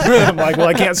 I'm like, well,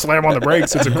 I can't slam on the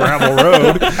brakes. It's a gravel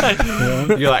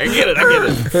road. You're like, I get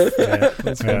it. Yeah.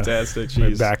 That's Yeah. fantastic. We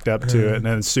Jeez. backed up to it, and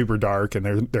then it's super dark,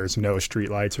 and there's no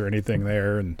street lights or anything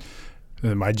there. And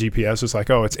my GPS was like,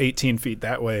 oh, it's 18 feet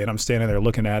that way. And I'm standing there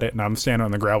looking at it, and I'm standing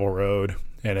on the gravel road,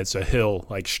 and it's a hill,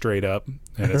 like straight up,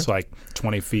 and it's like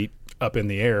 20 feet up in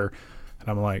the air. And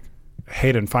I'm like,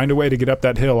 Hayden, find a way to get up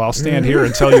that hill. I'll stand here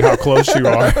and tell you how close you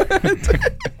are.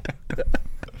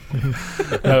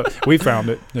 We found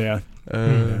it. Yeah.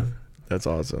 That's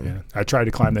awesome. Yeah. I tried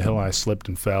to climb the hill, and I slipped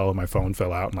and fell, and my phone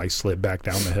fell out and like slid back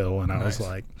down the hill. And I was Nice.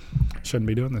 like, shouldn't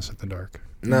be doing this in the dark.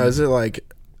 Now, is it like,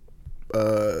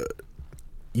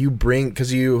 you bring,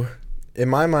 because you, in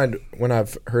my mind, when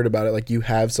I've heard about it, like you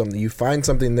have something, you find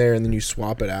something there and then you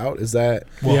swap it out. Is that?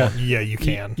 Well, yeah, you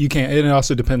can. You can't. It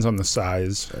also depends on the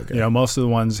size. Okay. You know, most of the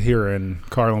ones here in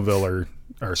Carlinville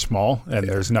are small, and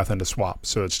there's nothing to swap.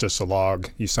 So it's just a log.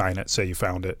 You sign it, say you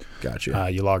found it. Gotcha.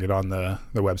 You log it on the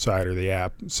website or the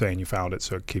app saying you found it,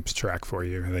 so it keeps track for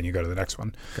you, and then you go to the next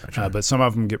one. Gotcha. But some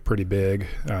of them get pretty big.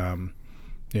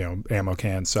 Ammo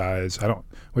can size.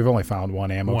 We've only found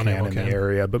one ammo can in the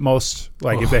area, but most,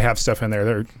 like if they have stuff in there,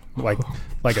 they're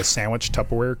like a sandwich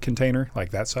Tupperware container,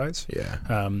 like that size. Yeah.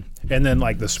 And then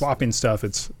like the swapping stuff,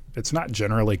 it's not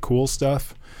generally cool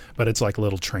stuff, but it's like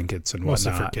little trinkets and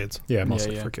Mostly whatnot. for kids. Yeah,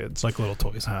 mostly yeah. for kids. It's like little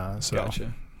toys. So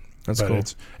Gotcha. That's but cool.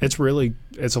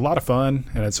 it's a lot of fun,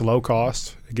 and it's low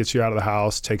cost. It gets you out of the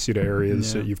house, takes you to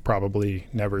areas Yeah. that you've probably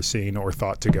never seen or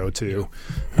thought to go to.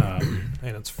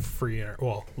 And it's free,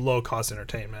 low cost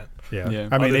entertainment. Yeah. Yeah.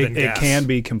 I mean, Other than it gas. can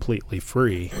be completely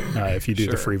free if you do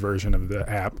the Sure. free version of the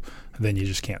app. Then you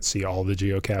just can't see all the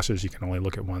geocaches. You can only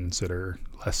look at ones that are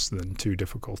less than 2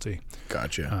 difficulty.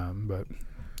 Gotcha. But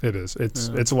it is.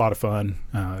 It's a lot of fun.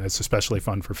 It's especially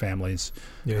fun for families.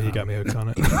 Yeah, you got me hooked on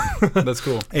it. That's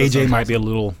cool. AJ might be a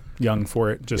little young for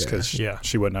it just because Yeah.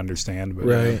 she wouldn't understand. But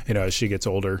Right. as she gets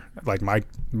older, like my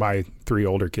 3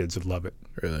 older kids would love it.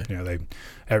 Really? They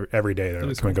every day they're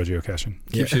like, is "Can we go geocaching?"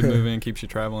 Keeps you moving, keeps you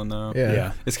traveling though. Yeah.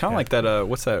 Yeah. It's kind of Yeah. like that.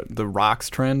 What's that? The rocks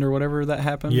trend or whatever that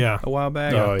happened. Yeah. A while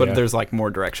back. Oh, but yeah. there's like more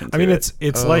direction. To I mean, it.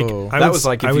 it's Oh. like that was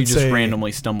like I if you would just say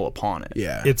randomly stumble upon it.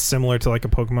 Yeah. it's similar to like a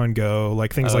Pokemon Go,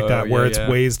 like things like Oh, that, where yeah, it's yeah.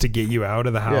 ways to get you out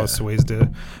of the house, Yeah. ways to.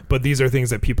 But these are things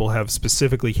that people have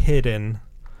specifically hidden,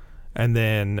 and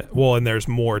then and there's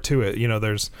more to it.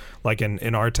 There's like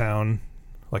in our town,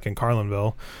 like in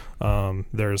Carlinville,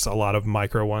 there's a lot of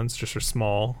micro ones, just are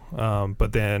small.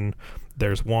 But then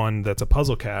there's one that's a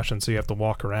puzzle cache, and so you have to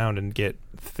walk around and get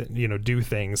do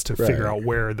things to figure Right. out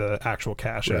where the actual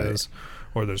cache Right. is.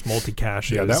 Or there's multi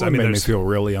caches. Yeah, that one made me feel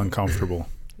really uncomfortable.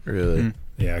 Really? Mm.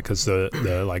 Yeah, because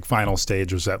the like final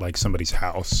stage was at like somebody's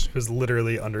house, It was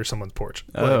literally under someone's porch.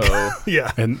 Oh,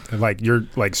 Yeah, and like you're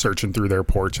like searching through their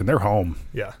porch, and they're home.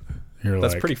 yeah. You're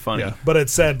that's like, pretty funny. Yeah, but it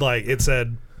said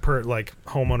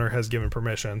homeowner has given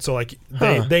permission, so like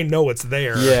they know it's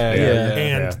there. Yeah, yeah, yeah.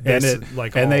 And Yeah. this, And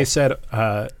like and all- they said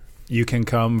you can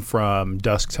come from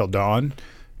dusk till dawn,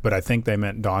 but I think they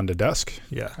meant dawn to dusk.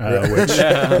 yeah. Which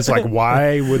is like,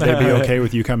 why would they be okay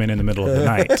with you coming in the middle of the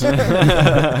night?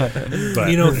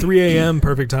 But 3 a.m.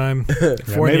 perfect time. 4 in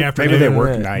maybe, the afternoon. maybe they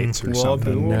work Yeah. nights or Well,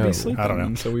 something. we'll No. be sleeping, I don't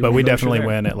know. So But we know definitely you're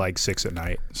there. went at like 6 at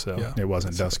night, so Yeah. it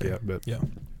wasn't That's dusk okay. yet. But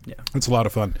Yeah, it's a lot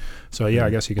of fun. So yeah, I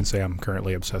guess you can say I'm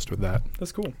currently obsessed with that.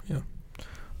 That's cool.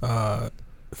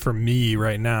 for me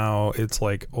right now, it's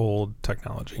like old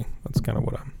technology. That's kind of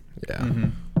what I'm. Yeah. Mm-hmm.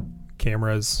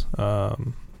 Cameras,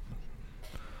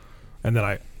 and then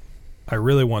I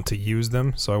really want to use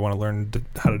them, so I want to learn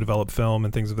how to develop film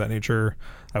and things of that nature.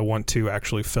 I want to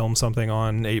actually film something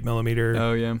on 8mm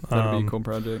Oh yeah, that'd be a Um, cool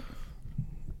project.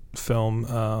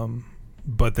 film,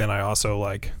 but then I also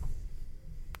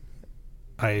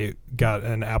I got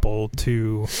an Apple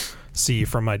IIc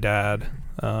from my dad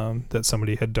that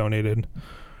somebody had donated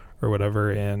or whatever,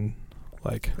 and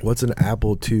Like, What's an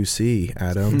Apple IIc,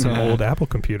 Adam? it's an old Apple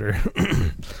computer.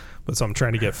 But so I'm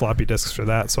trying to get floppy disks for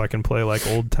that so I can play like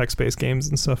old text-based games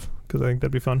and stuff because I think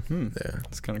that'd be fun. Yeah.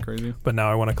 It's kind of crazy. But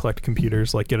now I want to collect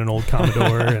computers, like get an old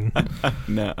Commodore and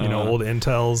No, old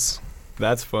Intels.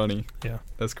 That's funny. Yeah.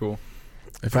 That's cool.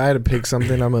 If I had to pick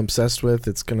something I'm obsessed with,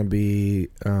 it's gonna be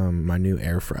my new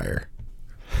air fryer.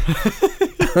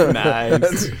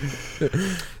 Nice.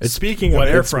 Speaking of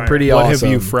air it's fryer, pretty What awesome.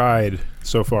 have you fried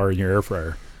so far in your air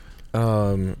fryer?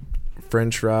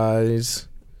 French fries,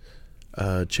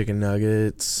 chicken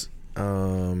nuggets,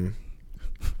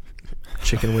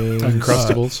 chicken wings,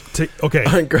 Uncrustables. okay.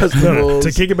 Uncrustables. No,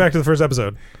 to kick it back to the first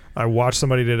episode, I watched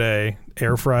somebody today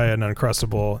air fry an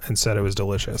Uncrustable and said it was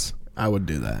delicious. I would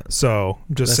do that. So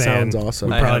just That saying, sounds awesome.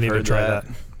 we I probably have need to heard try that.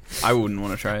 that. I wouldn't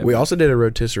want to try it. We also did a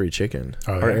rotisserie chicken.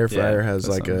 Oh, Our yeah? air fryer Yeah, has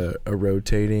that like a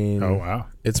rotating. Oh wow.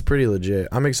 It's pretty legit.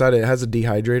 I'm excited. It has a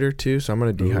dehydrator too, so I'm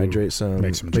gonna dehydrate some,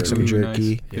 make some make some jerky. Nice.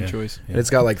 jerky. Good Yeah. choice. And it's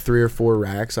got like 3 or 4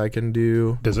 racks I can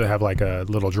do. Does it have like a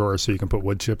little drawer so you can put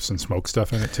wood chips and smoke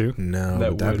stuff in it too? No, That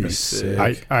but that'd would be be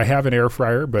sick. sick. I have an air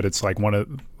fryer, but it's like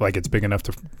it's big enough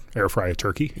to air fry a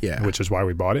turkey, Yeah. which is why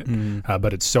we bought it.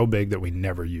 But it's so big that we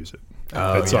never use it.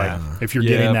 Oh, It's yeah. like if you're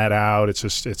Yeah. getting that out, it's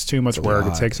too much It's a work.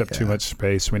 lot, It takes up too yeah. much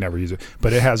space. We never use it.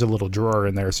 But it has a little drawer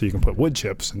in there so you can put wood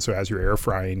chips, and so as you're air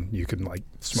frying, you can like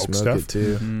smoke stuff. it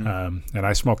too. And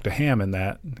I smoked a ham in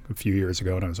that a few years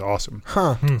ago, and it was awesome.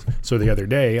 Huh. So the other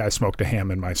day, I smoked a ham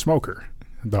in my smoker.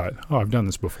 I thought, I've done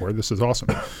this before. This is awesome.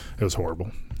 It was horrible.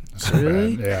 So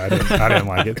Really? bad. Yeah, I didn't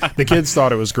like it. The kids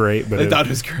thought it was great, but I thought it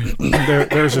was great.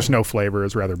 there's just no flavor. It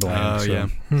was rather bland. Oh, so-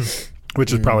 yeah.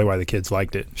 Which is probably why the kids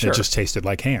liked it. Sure. It just tasted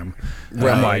like ham.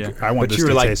 Right. I'm like, Yeah. I want But this you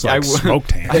were to like, taste I like w-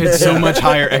 smoked I ham. had so much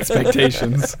higher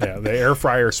expectations. Yeah, the air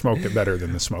fryer smoked it better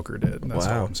than the smoker did. That's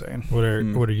Wow. all I'm saying. What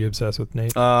are you obsessed with,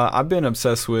 Nate? I've been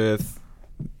obsessed with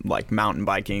like mountain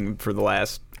biking for the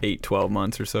last 8-12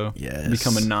 months or so. Yes.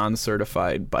 Become a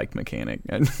non-certified bike mechanic.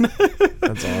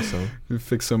 That's awesome. We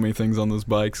fix so many things on those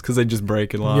bikes because they just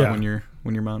break a lot Yeah. when you're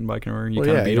mountain biking, or you Well,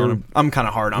 kind yeah, of beat on you're- them. I'm kind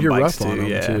of hard on You're bikes rough on them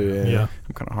yeah. too. Yeah.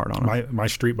 I'm kind of hard on them. My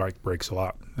street bike breaks a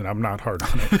lot, and I'm not hard on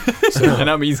it. And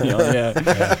I'm easy on it. Yeah.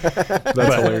 That's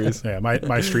hilarious. Yeah,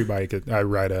 my street bike, I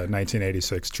ride a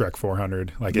 1986 Trek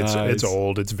 400. Like it's Nice.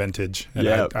 old, it's vintage, and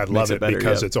Yeah, I makes love it it better,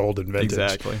 because yeah. it's old and vintage.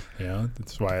 Exactly. Yeah,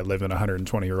 that's why I live in a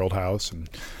 120-year-old house, and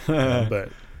but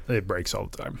it breaks all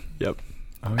the time. Yep.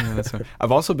 Oh yeah, that's.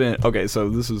 I've also been okay.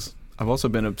 So I've also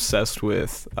been obsessed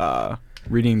with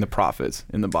reading the prophets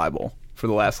in the Bible for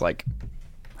the last like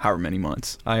however many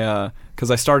months.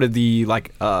 Because I started the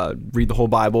read the whole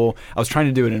Bible. I was trying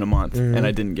to do it in a month, and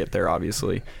I didn't get there.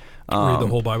 Obviously. Read the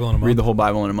whole Bible in a month. Read the whole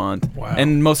Bible in a month. Wow.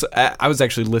 And I was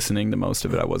actually listening to most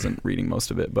of it. I wasn't reading most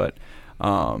of it, but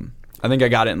I think I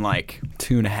got it in like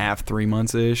 2.5, 3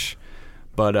 months ish.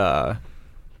 But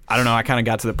I don't know. I kind of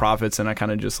got to the prophets and I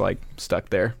kind of just like stuck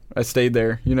there. I stayed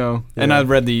there, you know. And Yeah. I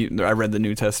read the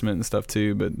New Testament and stuff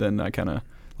too. But then I kind of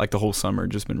like the whole summer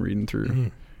just been reading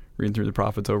through the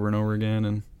prophets over and over again,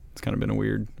 and it's kind of been a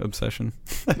weird obsession.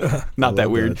 Not that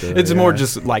love weird. that, though, It's more yeah.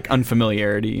 just like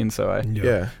unfamiliarity, and so I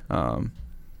Yeah. so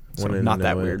Wanted to not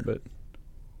that know it. weird, but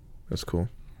That's cool.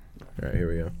 All right, here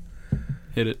we go.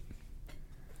 hit it.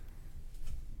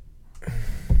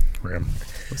 Ram.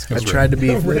 I tried to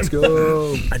be. Let's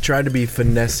go. I tried to be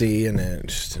finessey, and it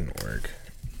just didn't work.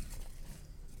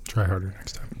 Try harder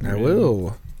next time. I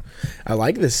will. I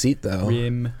like this seat though.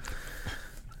 Rim.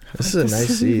 This is a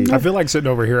nice seat. I feel like sitting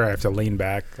over here, I have to lean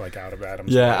back like out of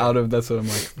Adam's Yeah, way. out of that's what I'm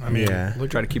like. I mean, Yeah.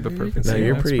 Try to keep it perfect. No,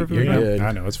 you're That's pretty. perfectly You're fine. good.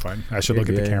 I know, it's fine. I should You're look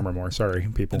at the good. camera more. Sorry,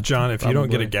 people. John, if you don't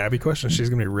get a Probably. Gabby question, she's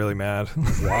gonna be really mad.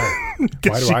 Why?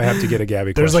 Why do I have to get a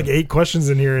Gabby There's like question? 8 questions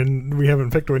in here, and we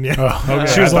haven't picked one yet. Oh,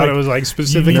 okay. She was I thought like, it was like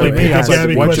specifically need me. to I was pick like,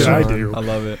 Gabby what should I question. do? I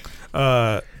love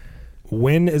it.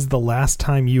 When is the last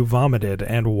time you vomited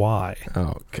and why?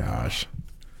 Oh gosh.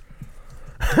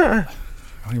 I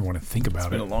don't even want to think It's about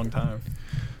been it. a long time.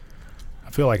 I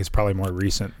feel like it's probably more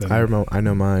recent than I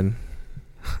know mine.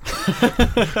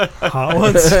 Hot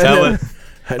ones? Tell it.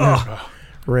 I know.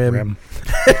 Rim.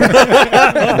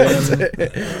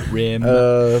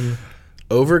 Rim.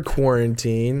 Over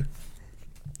quarantine,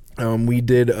 we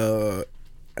did.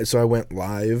 So I went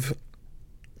live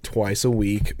twice a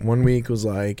week. One week was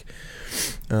like,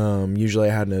 usually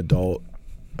I had an adult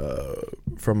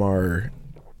from our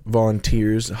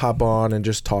volunteers hop on and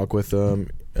just talk with them,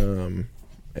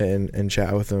 and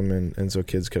chat with them, and so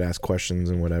kids could ask questions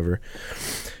and whatever.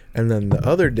 And then the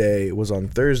other day was on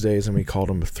Thursdays, and we called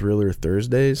them Thriller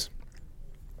Thursdays.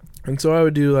 And so I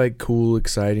would do like cool,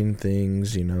 exciting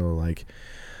things, like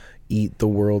eat the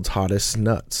world's hottest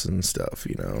nuts and stuff,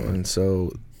 And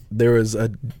so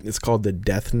it's called the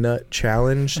Death Nut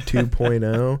Challenge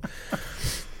 2.0.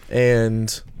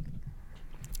 And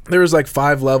there was like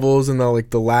 5 levels, and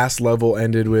the last level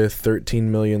ended with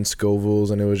 13 million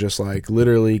Scovilles, and it was just like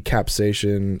literally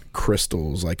capsaicin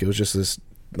crystals. Like it was just this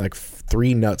like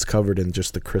 3 nuts covered in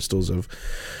just the crystals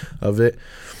of it.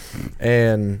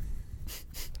 And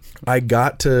I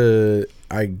got to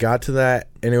that,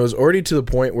 and it was already to the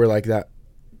point where like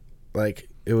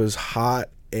it was hot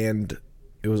and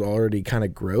it was already kind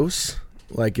of gross.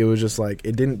 Like it was just like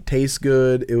it didn't taste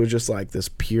good. It was just like this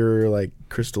pure like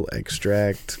crystal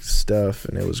extract stuff,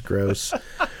 and it was gross.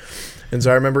 And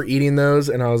so I remember eating those,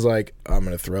 and I was like, I'm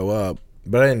gonna throw up,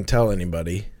 but I didn't tell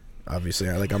anybody. Obviously,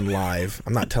 I'm live.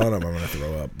 I'm not telling them I'm gonna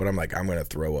throw up, but I'm like, I'm gonna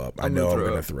throw up. I know I'm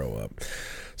gonna throw up.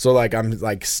 So like I'm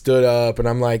like stood up, and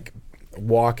I'm like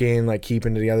walking, like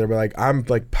keeping it together, but like I'm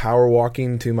like power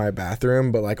walking to my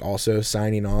bathroom, but like also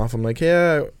signing off. I'm like,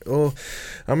 yeah, well,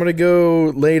 I'm gonna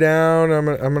go lay down. I'm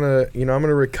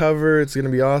gonna recover. It's gonna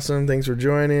be awesome. Thanks for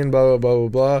joining. Blah blah blah blah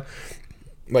blah.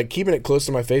 Like keeping it close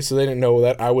to my face so they didn't know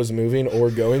that I was moving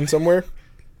or going somewhere.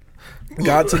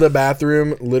 Got to the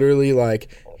bathroom, literally like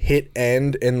hit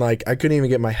end, and like I couldn't even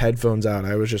get my headphones out.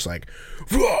 I was just like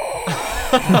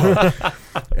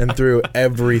and threw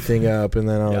everything up, and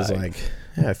then I was like,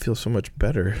 yeah, I feel so much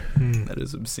better. That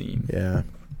is obscene. Yeah.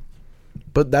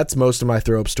 But that's most of my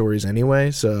throw up stories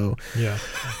anyway, so yeah.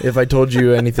 If I told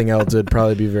you anything else, it'd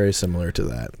probably be very similar to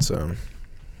that. So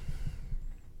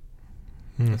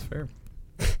that's fair.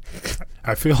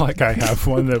 I feel like I have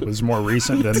one that was more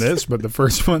recent than this, but the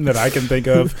first one that I can think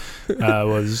of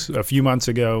was a few months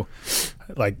ago.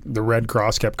 Like the Red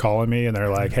Cross kept calling me, and they're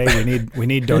like, "Hey, we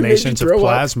need donations of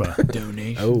plasma."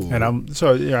 Donation. Oh,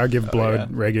 and I give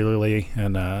blood regularly,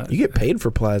 and you get paid for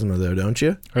plasma though, don't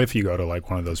you? if you go to like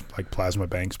one of those like plasma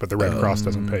banks, but the Red Cross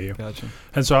doesn't pay you. Gotcha.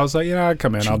 And so I was like, I'll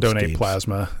come in, I'll donate Cheapskates.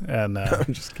 plasma, and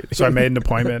I'm just kidding. so I made an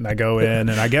appointment, and I go in,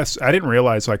 and I guess I didn't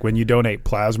realize like when you donate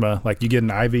plasma, like you get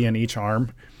an IV in each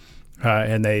arm,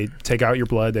 and they take out your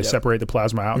blood, they separate the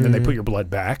plasma out, and then they put your blood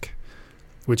back,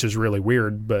 which is really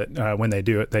weird. But when they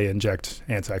do it, they inject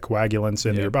anticoagulants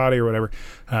into your body or whatever.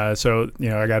 So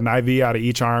I got an IV out of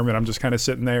each arm, and I'm just kind of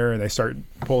sitting there, and they start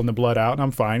pulling the blood out, and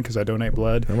I'm fine because I donate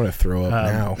blood. I'm gonna throw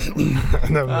up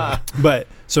now. But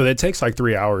so it takes like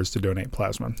 3 hours to donate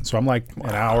plasma. So I'm like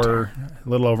an hour, a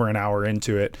little over an hour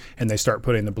into it, and they start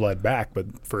putting the blood back. But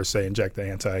first they inject the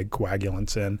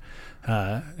anticoagulants in,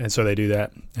 and so they do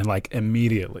that, and like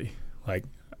immediately, like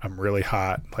I'm really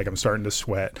hot, like I'm starting to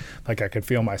sweat, like I could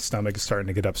feel my stomach starting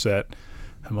to get upset.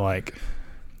 I'm like,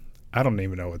 I don't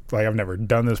even know what, like I've never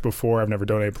done this before. I've never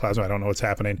donated plasma. I don't know what's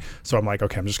happening. So I'm like,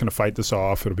 okay, I'm just gonna fight this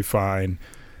off. It'll be fine.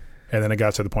 And then it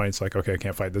got to the point, it's like, okay, I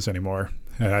can't fight this anymore.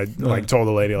 And I like told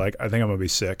the lady, like, I think I'm gonna be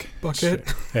sick.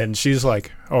 Bucket. And she's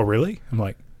like, oh really? I'm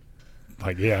like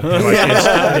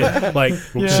yeah. Like,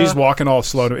 she's walking all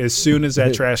slow. As soon as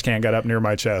that trash can got up near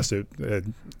my chest,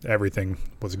 everything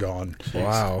was gone.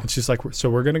 Wow. And she's like,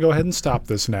 so we're going to go ahead and stop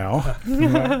this now.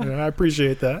 I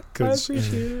appreciate that because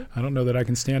I don't know that I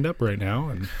can stand up right now.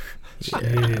 And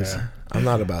Yeah. I'm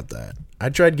not about that. I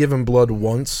tried giving blood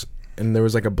once, and there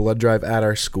was like a blood drive at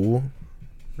our school,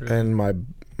 and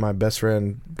my best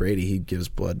friend Brady, he gives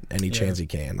blood any chance he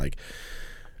can. Like,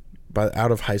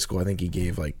 out of high school, I think he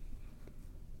gave like,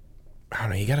 I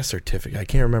don't know, he got a certificate. I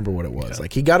can't remember what it was.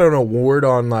 Like he got an award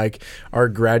on like our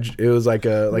it was like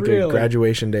a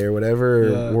graduation day or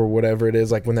whatever or whatever it is,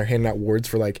 like when they're handing out awards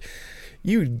for like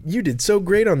you did so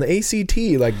great on the ACT.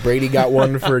 Like Brady got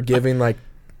one for giving like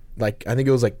I think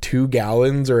it was like 2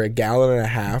 gallons or 1.5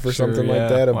 gallons or something like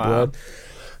that of blood.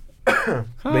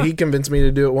 But he convinced me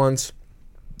to do it once.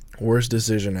 Worst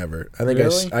decision ever. I think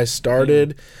I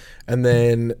started and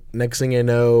then next thing you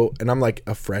know, and I'm like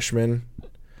a freshman.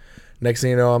 Next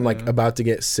thing you know, I'm like about to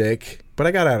get sick, but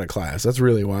I got out of class. That's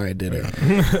really why I did it.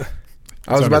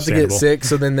 I was about to get sick,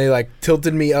 so then they like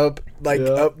tilted me up,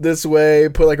 up this way,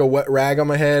 put like a wet rag on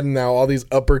my head, and now all these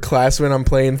upperclassmen I'm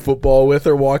playing football with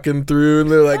are walking through,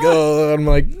 and they're like, oh, I'm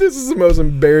like, this is the most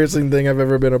embarrassing thing I've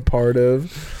ever been a part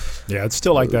of. Yeah, it's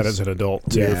still like that as an adult,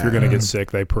 too. If you're going to get sick,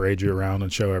 they parade you around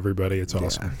and show everybody. It's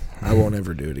awesome. I won't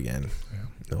ever do it again.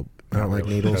 Nope. I don't like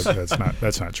needles. That's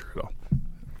not true at all.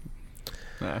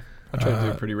 Nah. I try to do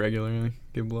it pretty regularly.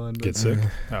 Give blood. Get sick?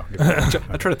 Oh,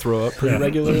 I try to throw up pretty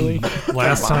regularly.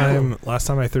 Last time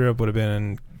I threw up would have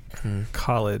been in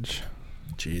college.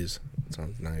 Jeez, that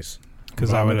sounds nice.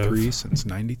 Because I would have since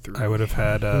 '93. I would have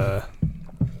had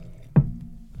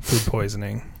food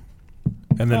poisoning,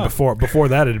 and then before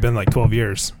that it had been like 12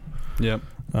 years. Yep.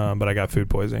 But I got food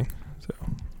poisoning. So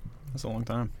that's a long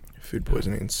time. Food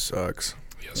poisoning sucks.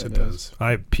 Yes, it does.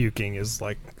 Puking is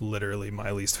like literally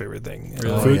my least favorite thing.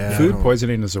 Really? Food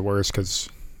poisoning is the worst because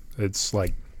it's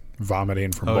like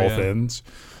vomiting from both ends,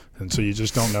 and so you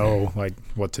just don't know like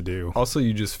what to do. Also,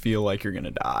 you just feel like you're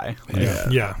gonna die.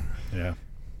 Yeah.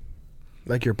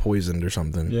 Like you're poisoned or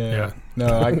something. Yeah.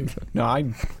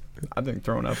 I think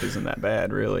throwing up isn't that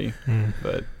bad, really.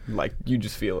 But like, you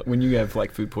just feel it when you have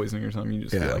like food poisoning or something. You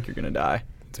just feel like you're gonna die.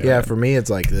 Yeah, for me, it's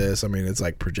like this. I mean, it's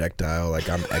like projectile. Like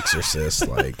I'm Exorcist.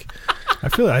 Like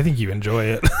I think you enjoy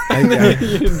it.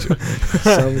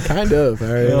 Some kind of.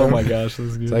 Oh my gosh,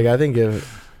 that's good. It's like I think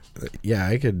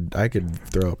I could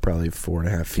throw up probably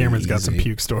 4.5 feet. Cameron's got some easy.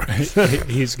 puke stories.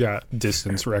 He's got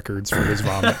distance records for his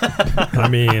vomit. I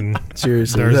mean,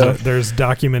 Seriously, there's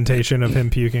documentation of him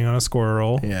puking on a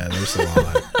squirrel. yeah, there's a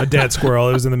lot. A dead squirrel.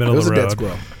 It was in the middle It was of a the dead road.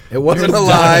 squirrel. It wasn't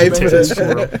alive.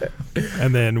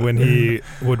 And then when he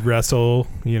would wrestle,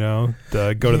 go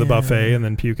to the buffet and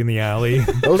then puke in the alley.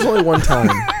 That was only one time.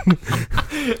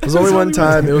 It was only one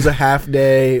time. It was a half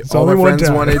day. All my only one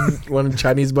friends wanted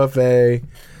Chinese buffet.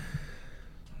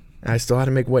 I still had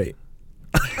to make weight.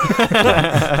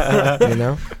 I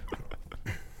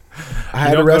had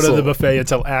You to don't wrestle. go to the buffet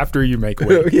until after you make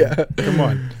weight. Yeah. Come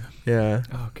on. Yeah.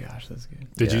 Oh gosh, that's good.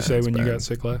 Did you Yeah, say it's when you bad. got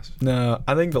sick last? No,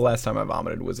 I think the last time I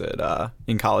vomited was at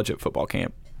in college at football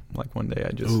camp. Like one day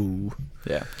I just Ooh.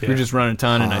 we were just running a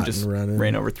ton and I Hot just and running.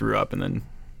 ran over, threw up, and then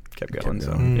kept going. Kept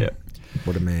So going. yeah,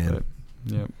 What a man. But,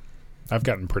 yeah, I've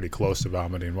gotten pretty close to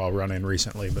vomiting while running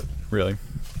recently, but really.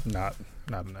 not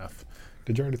enough.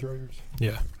 Did you already throw yours?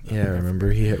 Yeah. Yeah,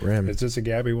 remember he hit rim. Is this a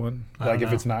Gabby one? I Like, don't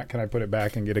if it's know. not, can I put it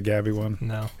back and get a Gabby one?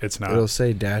 No. It's not. It'll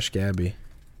say Dash Gabby.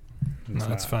 No,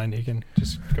 not. it's fine. You can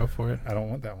just go for it. I don't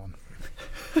want that one.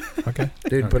 Okay.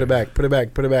 Dude, put it back. Put it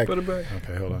back. Put it back. Put it back.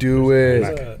 Okay, hold on. Do There's-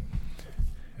 it. back.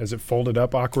 Is it folded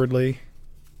up awkwardly?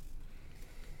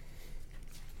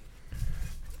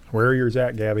 Where are yours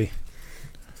at, Gabby?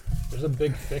 There's a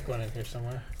big thick one in here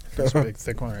somewhere. That's a big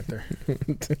thick one right there.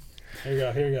 Here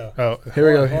you go. Oh, Here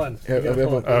we go. Hold on. Here, You gotta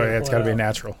pull it. oh yeah, it's got to be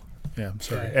natural. Yeah, I'm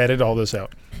sorry. Okay. Edit all this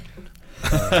out.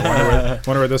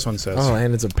 Wonder what this one says. Oh,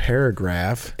 and it's a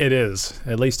paragraph. It is.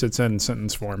 At least it's in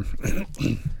sentence form.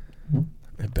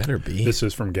 It better be. This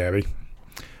is from Gabby.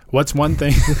 What's one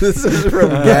thing? This is from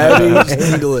Gabby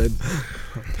England.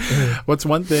 What's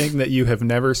one thing that you have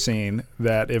never seen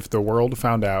that if the world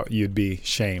found out you'd be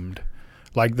shamed?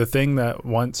 Like the thing that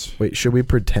once Wait, should we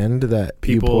pretend that you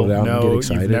people pull it out and get know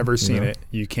excited? you've never seen No? it,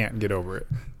 you can't get over it.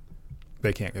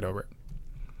 They can't get over it.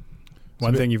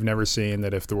 One thing you've never seen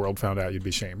that if the world found out you'd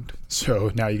be shamed.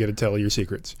 So now you got to tell your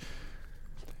secrets.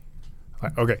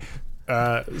 Okay.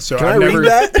 So Can I've I never, read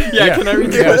that? Yeah, can I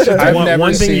read that? I've one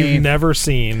never thing you've seen. never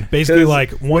seen. Basically, 'Cause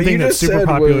like one what thing you that's just super said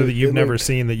popular was that you've it never looked-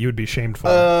 seen that you would be shamed for.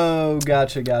 Oh,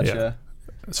 gotcha.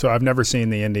 So I've never seen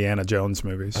the Indiana Jones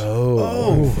movies.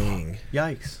 Oh. Thing.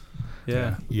 Yikes.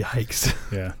 Yeah. Yikes.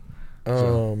 Yeah.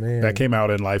 Oh, man. That came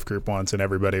out in Life Group once, and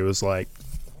everybody was like,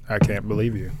 "I can't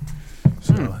believe you."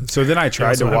 So then I tried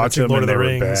also to haven't watch seen them, Lord and of they the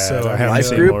were Rings, bad. so I haven't Life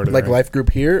seen Group? Lord of the Like Rings. Life Group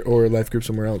here or Life Group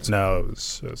somewhere else? No, it was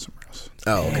somewhere else.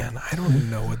 Oh, okay. Man, I don't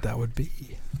know what that would be.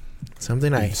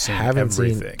 Something I You've seen haven't seen.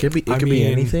 everything. It could be I be mean-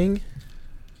 anything.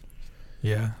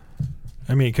 Yeah.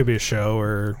 I mean, it could be a show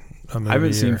or a movie. I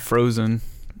haven't seen or- Frozen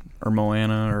or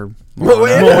Moana or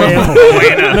Moana.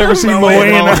 Never seen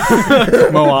Moana.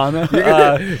 Moana.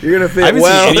 You're gonna fit I haven't seen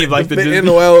well. any of, like, the fit in Disney-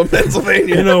 well in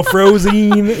Pennsylvania. You know, Frozen,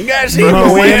 You guys seen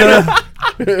Moana,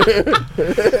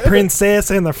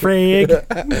 Princess and the Frog.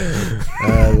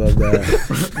 I love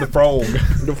that. The frog.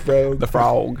 The frog. The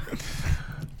frog.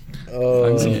 I Oh,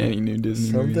 haven't seen any new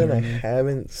Disney something I movies.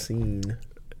 haven't seen.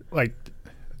 Like,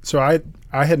 so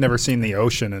I had never seen the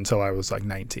ocean until I was like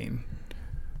 19.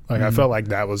 Like I felt like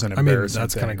that was an I mean, embarrassing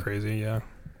that's thing. kind of crazy, yeah.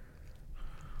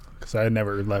 Because I had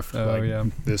never left Oh, like yeah.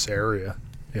 this area.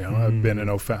 You know, I've been in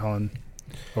O'Fallon,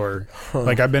 or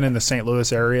like I've been in the St. Louis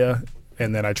area,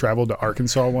 and then I traveled to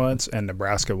Arkansas once and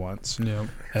Nebraska once, Yeah.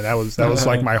 and that was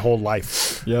like my whole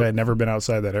life. Yep. I had never been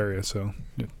outside that area, so.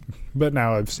 But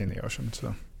now I've seen the ocean,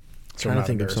 so. Trying to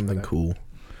think of something cool,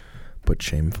 but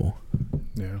shameful.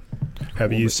 Yeah.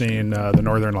 Have you seen the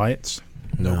Northern Lights?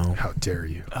 No. How dare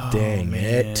you? Dang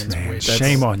it. Man, Wait,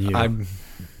 shame on you.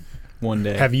 One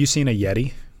day. Have you seen a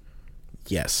Yeti?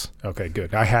 Yes. Okay,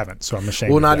 good. I haven't, so I'm ashamed.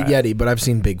 Well, of not a that. Yeti, but I've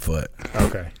seen Bigfoot.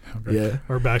 Okay. Yeah.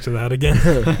 We're back to that again.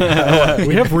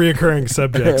 We have reoccurring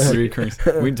subjects. We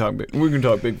can talk. We can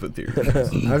talk Bigfoot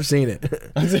theory. I've seen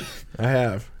it. I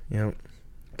have. Yep.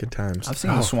 Good times. I've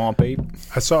seen the swamp ape.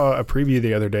 I saw a preview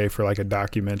the other day for like a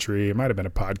documentary. It might have been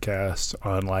a podcast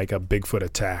on like a Bigfoot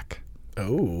attack.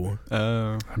 Oh.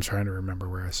 Oh. I'm trying to remember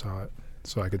where I saw it.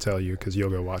 so I could tell you because you'll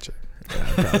go watch it.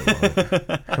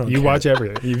 I don't You care. watch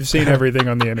everything. You've seen everything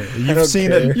on the internet. don't You've seen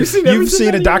care. it. You've You've seen seen a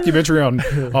everything documentary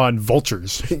on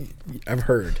vultures. I've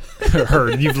heard.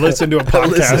 Heard. You've listened to a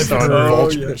podcast listened on to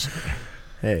vultures.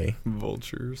 Hey,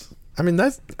 Vultures. I mean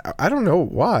I don't know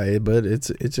why, but it's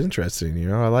interesting. You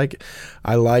know, I like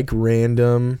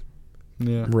random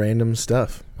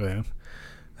stuff. Yeah.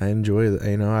 I enjoy it.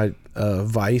 You know,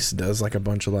 Vice does like a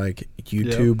bunch of like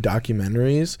YouTube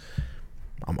documentaries.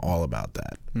 I'm all about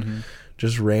that. Mm-hmm.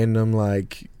 Just random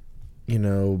like, you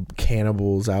know,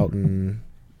 cannibals out in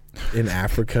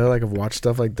Africa. Like I've watched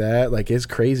stuff like that. Like it's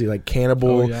crazy. Like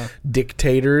cannibal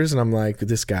dictators, and I'm like,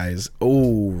 this guy's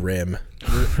rim.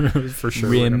 For sure.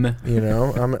 Rim. You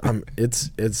know,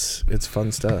 it's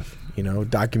fun stuff. You know,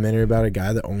 documentary about a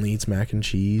guy that only eats mac and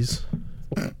cheese.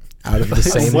 Out of the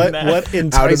same What out of the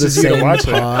entices you to same watch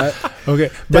it? pot.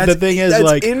 Okay, but the thing is, that's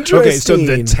like, okay, so the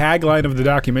interesting. tagline of the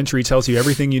documentary tells you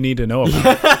everything you need to know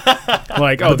about.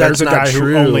 Like, But there's a that's not guy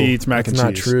true. who only eats mac That's and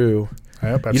not cheese. true.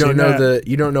 Yep, I've You don't seen know that.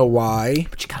 you don't know why.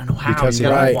 But you gotta know how. Because you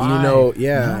you gotta Right, know you why. know,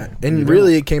 yeah, you and don't.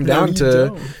 really, it came No, down you to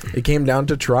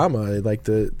don't. trauma. Like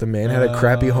the man had a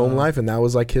crappy home life, and that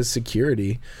was like his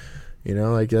security. You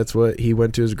know, like that's what he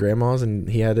went to his grandma's, and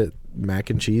he had it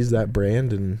mac and cheese, that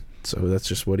brand, and so that's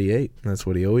just what he ate. That's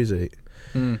what he always ate.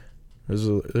 Mm.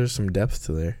 There's some depth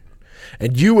to there,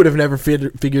 and you would have never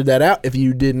figured that out if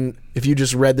you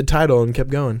just read the title and kept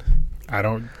going. I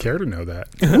don't care to know that.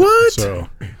 What? So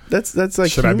That's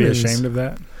like should I be humans. ashamed of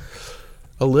that?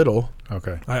 A little,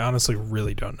 Okay. I honestly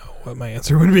really don't know what my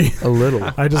answer would be. a little.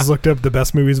 I just looked up the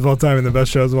best movies of all time and the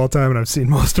best shows of all time, and I've seen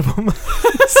most of them.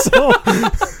 So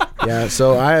Yeah,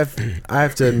 so I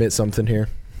have to admit something here.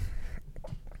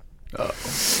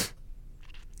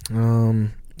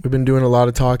 We've been doing a lot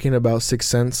of talking about Sixth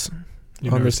Sense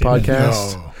You've on never this seen it?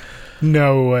 podcast.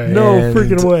 No way. No and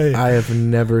freaking way. I have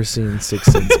never seen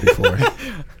Sixth Sense before.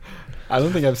 I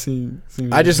don't think I've seen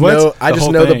I just What? know I The just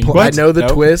whole know thing. I What? know the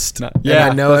Nope. twist. No. And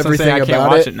I know that's what I'm saying. everything I can't about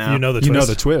watch it. it now. You know the You twist.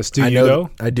 know the twist. Do I you know though?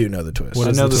 I do know the twist. What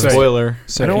I is know the the twist? spoiler.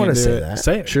 I don't want to Can't do say it. that.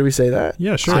 Say it. Should we say that?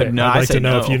 Yeah, sure. I I'd no, I like say to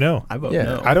know no. if you know. I vote Yeah.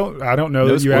 no. I don't know No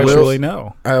that you spoilers. actually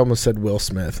know. I almost said Will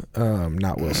Smith.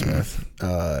 Not Will Smith.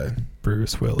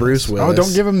 Bruce Willis. Bruce Willis. Oh,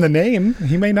 don't give him the name.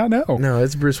 He may not know. No,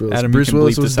 it's Bruce Willis. Adam, you Bruce can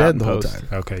Willis bleep was this out dead in the whole post. time.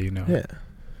 Okay, you know. Yeah.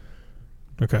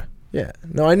 Okay. Yeah.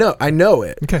 No, I know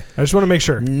it. Okay. I just want to make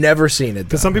sure. Never seen it.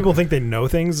 Because some people think they know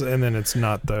things and then it's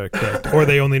not the correct, or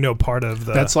they only know part of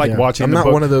the. That's like Yeah. watching. I'm the not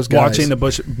book, one of those guys. Watching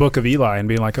the book of Eli and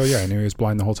being like, "Oh yeah, I knew he was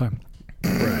blind the whole time."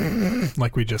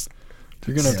 like we just.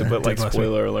 You're gonna have to Yeah. put like Did last week.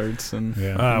 spoiler alerts and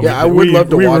Yeah. Yeah, I would love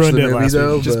to watch ruined the it movie last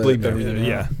though. week. just but- bleep everything out.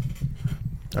 Yeah.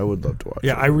 I would love to watch.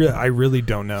 Yeah, it. I really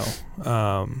don't know.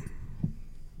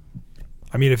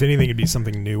 I mean, if anything, it'd be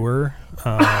something newer.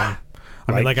 I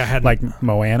mean, like I hadn't, like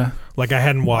Moana. like I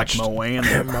hadn't watched. Moana.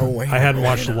 I hadn't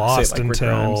watched Say it Lost like Rick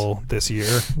until this year,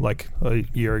 like a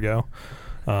year ago.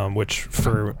 Which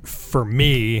for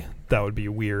me that would be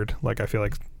weird. Like I feel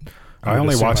like I would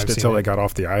only assume watched I've it seen till they got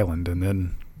off the island, and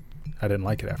then I didn't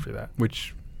like it after that.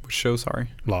 Which show? Sorry.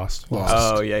 Lost.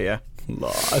 Oh yeah.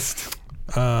 Lost.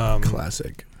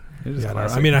 Classic. It is Yeah,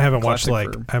 classic. I mean, I haven't watched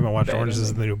Classic like for I haven't watched bad Orange Is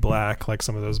ending. the New Black, like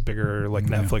some of those bigger like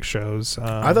Yeah. Netflix shows.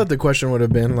 I thought the question would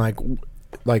have been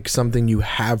like something you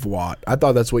have watched. I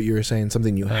thought that's what you were saying.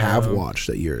 Something you have watched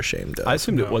that you're ashamed of. I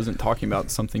assumed No. it wasn't talking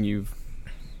about something you've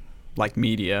like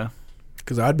media.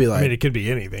 Because I'd be I like mean, it could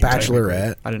be anything.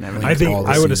 Bachelorette. I didn't have I any. think all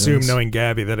the I would assume, seasons. knowing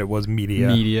Gabby, that it was media.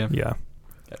 Media. Yeah.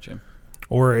 Gotcha.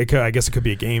 Or it could, I guess it could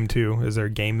be a game too. Is there a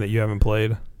game that you haven't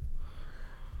played?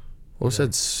 Well,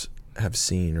 said have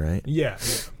seen, right? Yeah.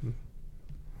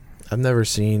 I've never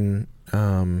seen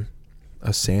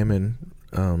a salmon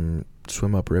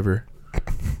swim upriver.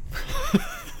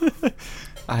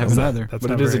 I haven't not- either, that's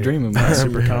but not it is a very- dream of That's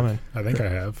mine. super common. I think I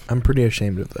have. I'm pretty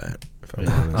ashamed of that. If I'm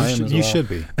honest. I am as You well. should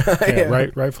be. Yeah. Yeah,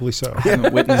 rightfully so. I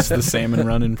haven't witnessed the salmon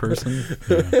run in person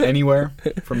anywhere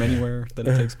from anywhere that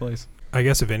it takes place. I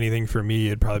guess if anything for me,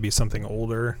 it'd probably be something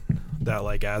older that,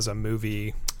 like, as a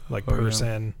movie, like Oh, yeah.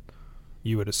 person,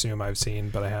 you would assume I've seen,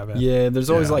 but I haven't. Yeah, there's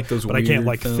always Yeah. like those. But I weird can't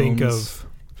like think films. of,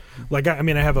 like, I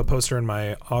mean, I have a poster in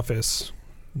my office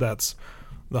that's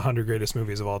the 100 greatest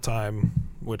movies of all time,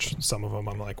 which some of them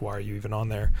I'm like, why are you even on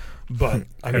there? But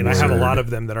I mean, I have a lot of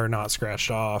them that are not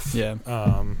scratched off. Yeah.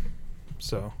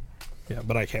 So, yeah,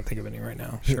 but I can't think of any right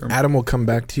now. Sure. Adam will come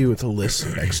back to you with a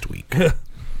list next week. I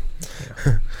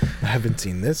haven't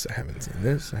seen this. I haven't seen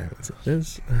this. I haven't seen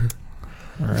this.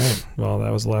 All right. Well,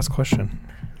 that was the last question.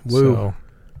 Woo. So,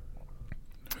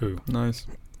 Who? Nice.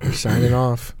 We're signing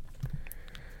off.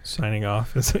 signing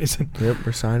off. Yep,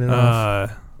 we're signing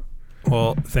off.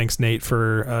 Well, thanks, Nate,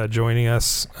 for joining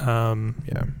us. Yeah.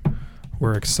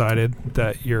 We're excited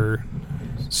that you're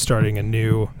starting a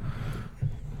new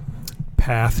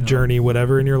path, journey,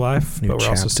 whatever in your life. New But we're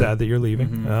also chapter. sad that you're leaving.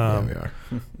 Mhm. Yeah, we are.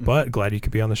 But glad you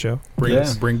could be on the show.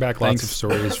 Bring back lots Thanks. of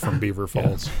stories from Beaver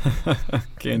Falls.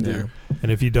 Can do.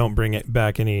 And if you don't bring it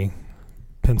back any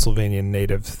Pennsylvania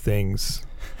native things,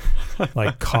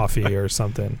 like coffee or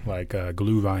something. Like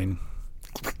Glühwein.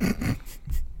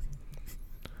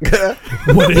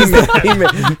 What is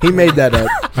that? He made that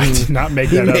up. I did not make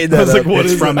He that up. made that I was like, up. what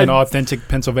It's is from it? an authentic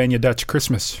Pennsylvania Dutch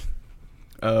Christmas.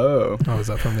 Oh, Oh, is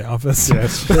that from The Office?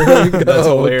 Yes. that's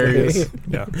Oh, hilarious. okay.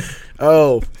 Yeah.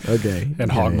 Oh, okay.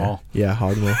 And Yeah, Hog yeah. Mall. Yeah,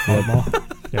 Hog Mall. Hog Mall.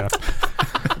 Yeah.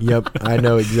 Yep, I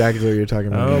know exactly what you're talking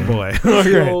about. Oh, now. boy.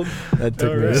 Okay. That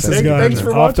took me a This second. has gone Thanks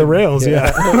for off the watching. rails.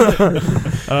 Yeah.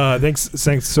 Yeah.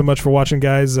 Thanks so much for watching,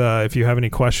 guys. If you have any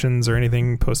questions or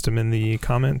anything, post them in the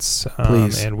comments,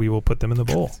 Please. and we will put them in the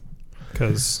bowl.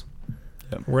 Because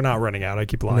Yep. we're not running out. I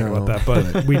keep lying No, about that,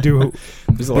 but but- we do.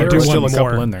 There's a We lot do of There's still a want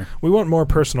couple more. in there. We want more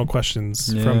personal questions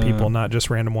from Yeah. people, not just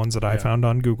random ones that I Yeah. found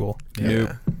on Google.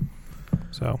 Yeah,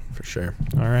 So, for sure.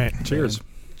 all right. Cheers.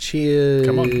 Cheers.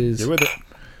 Come on. Get with it.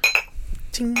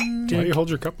 Ting. Why do you hold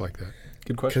your cup like that?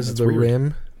 Good question. Because of That's the weird.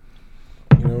 rim.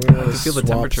 You know, we I want can to feel the swap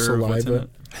temperature of what's in saliva.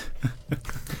 it.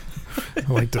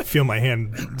 I like to feel my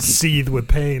hand seethe with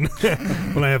pain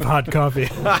when I have hot coffee.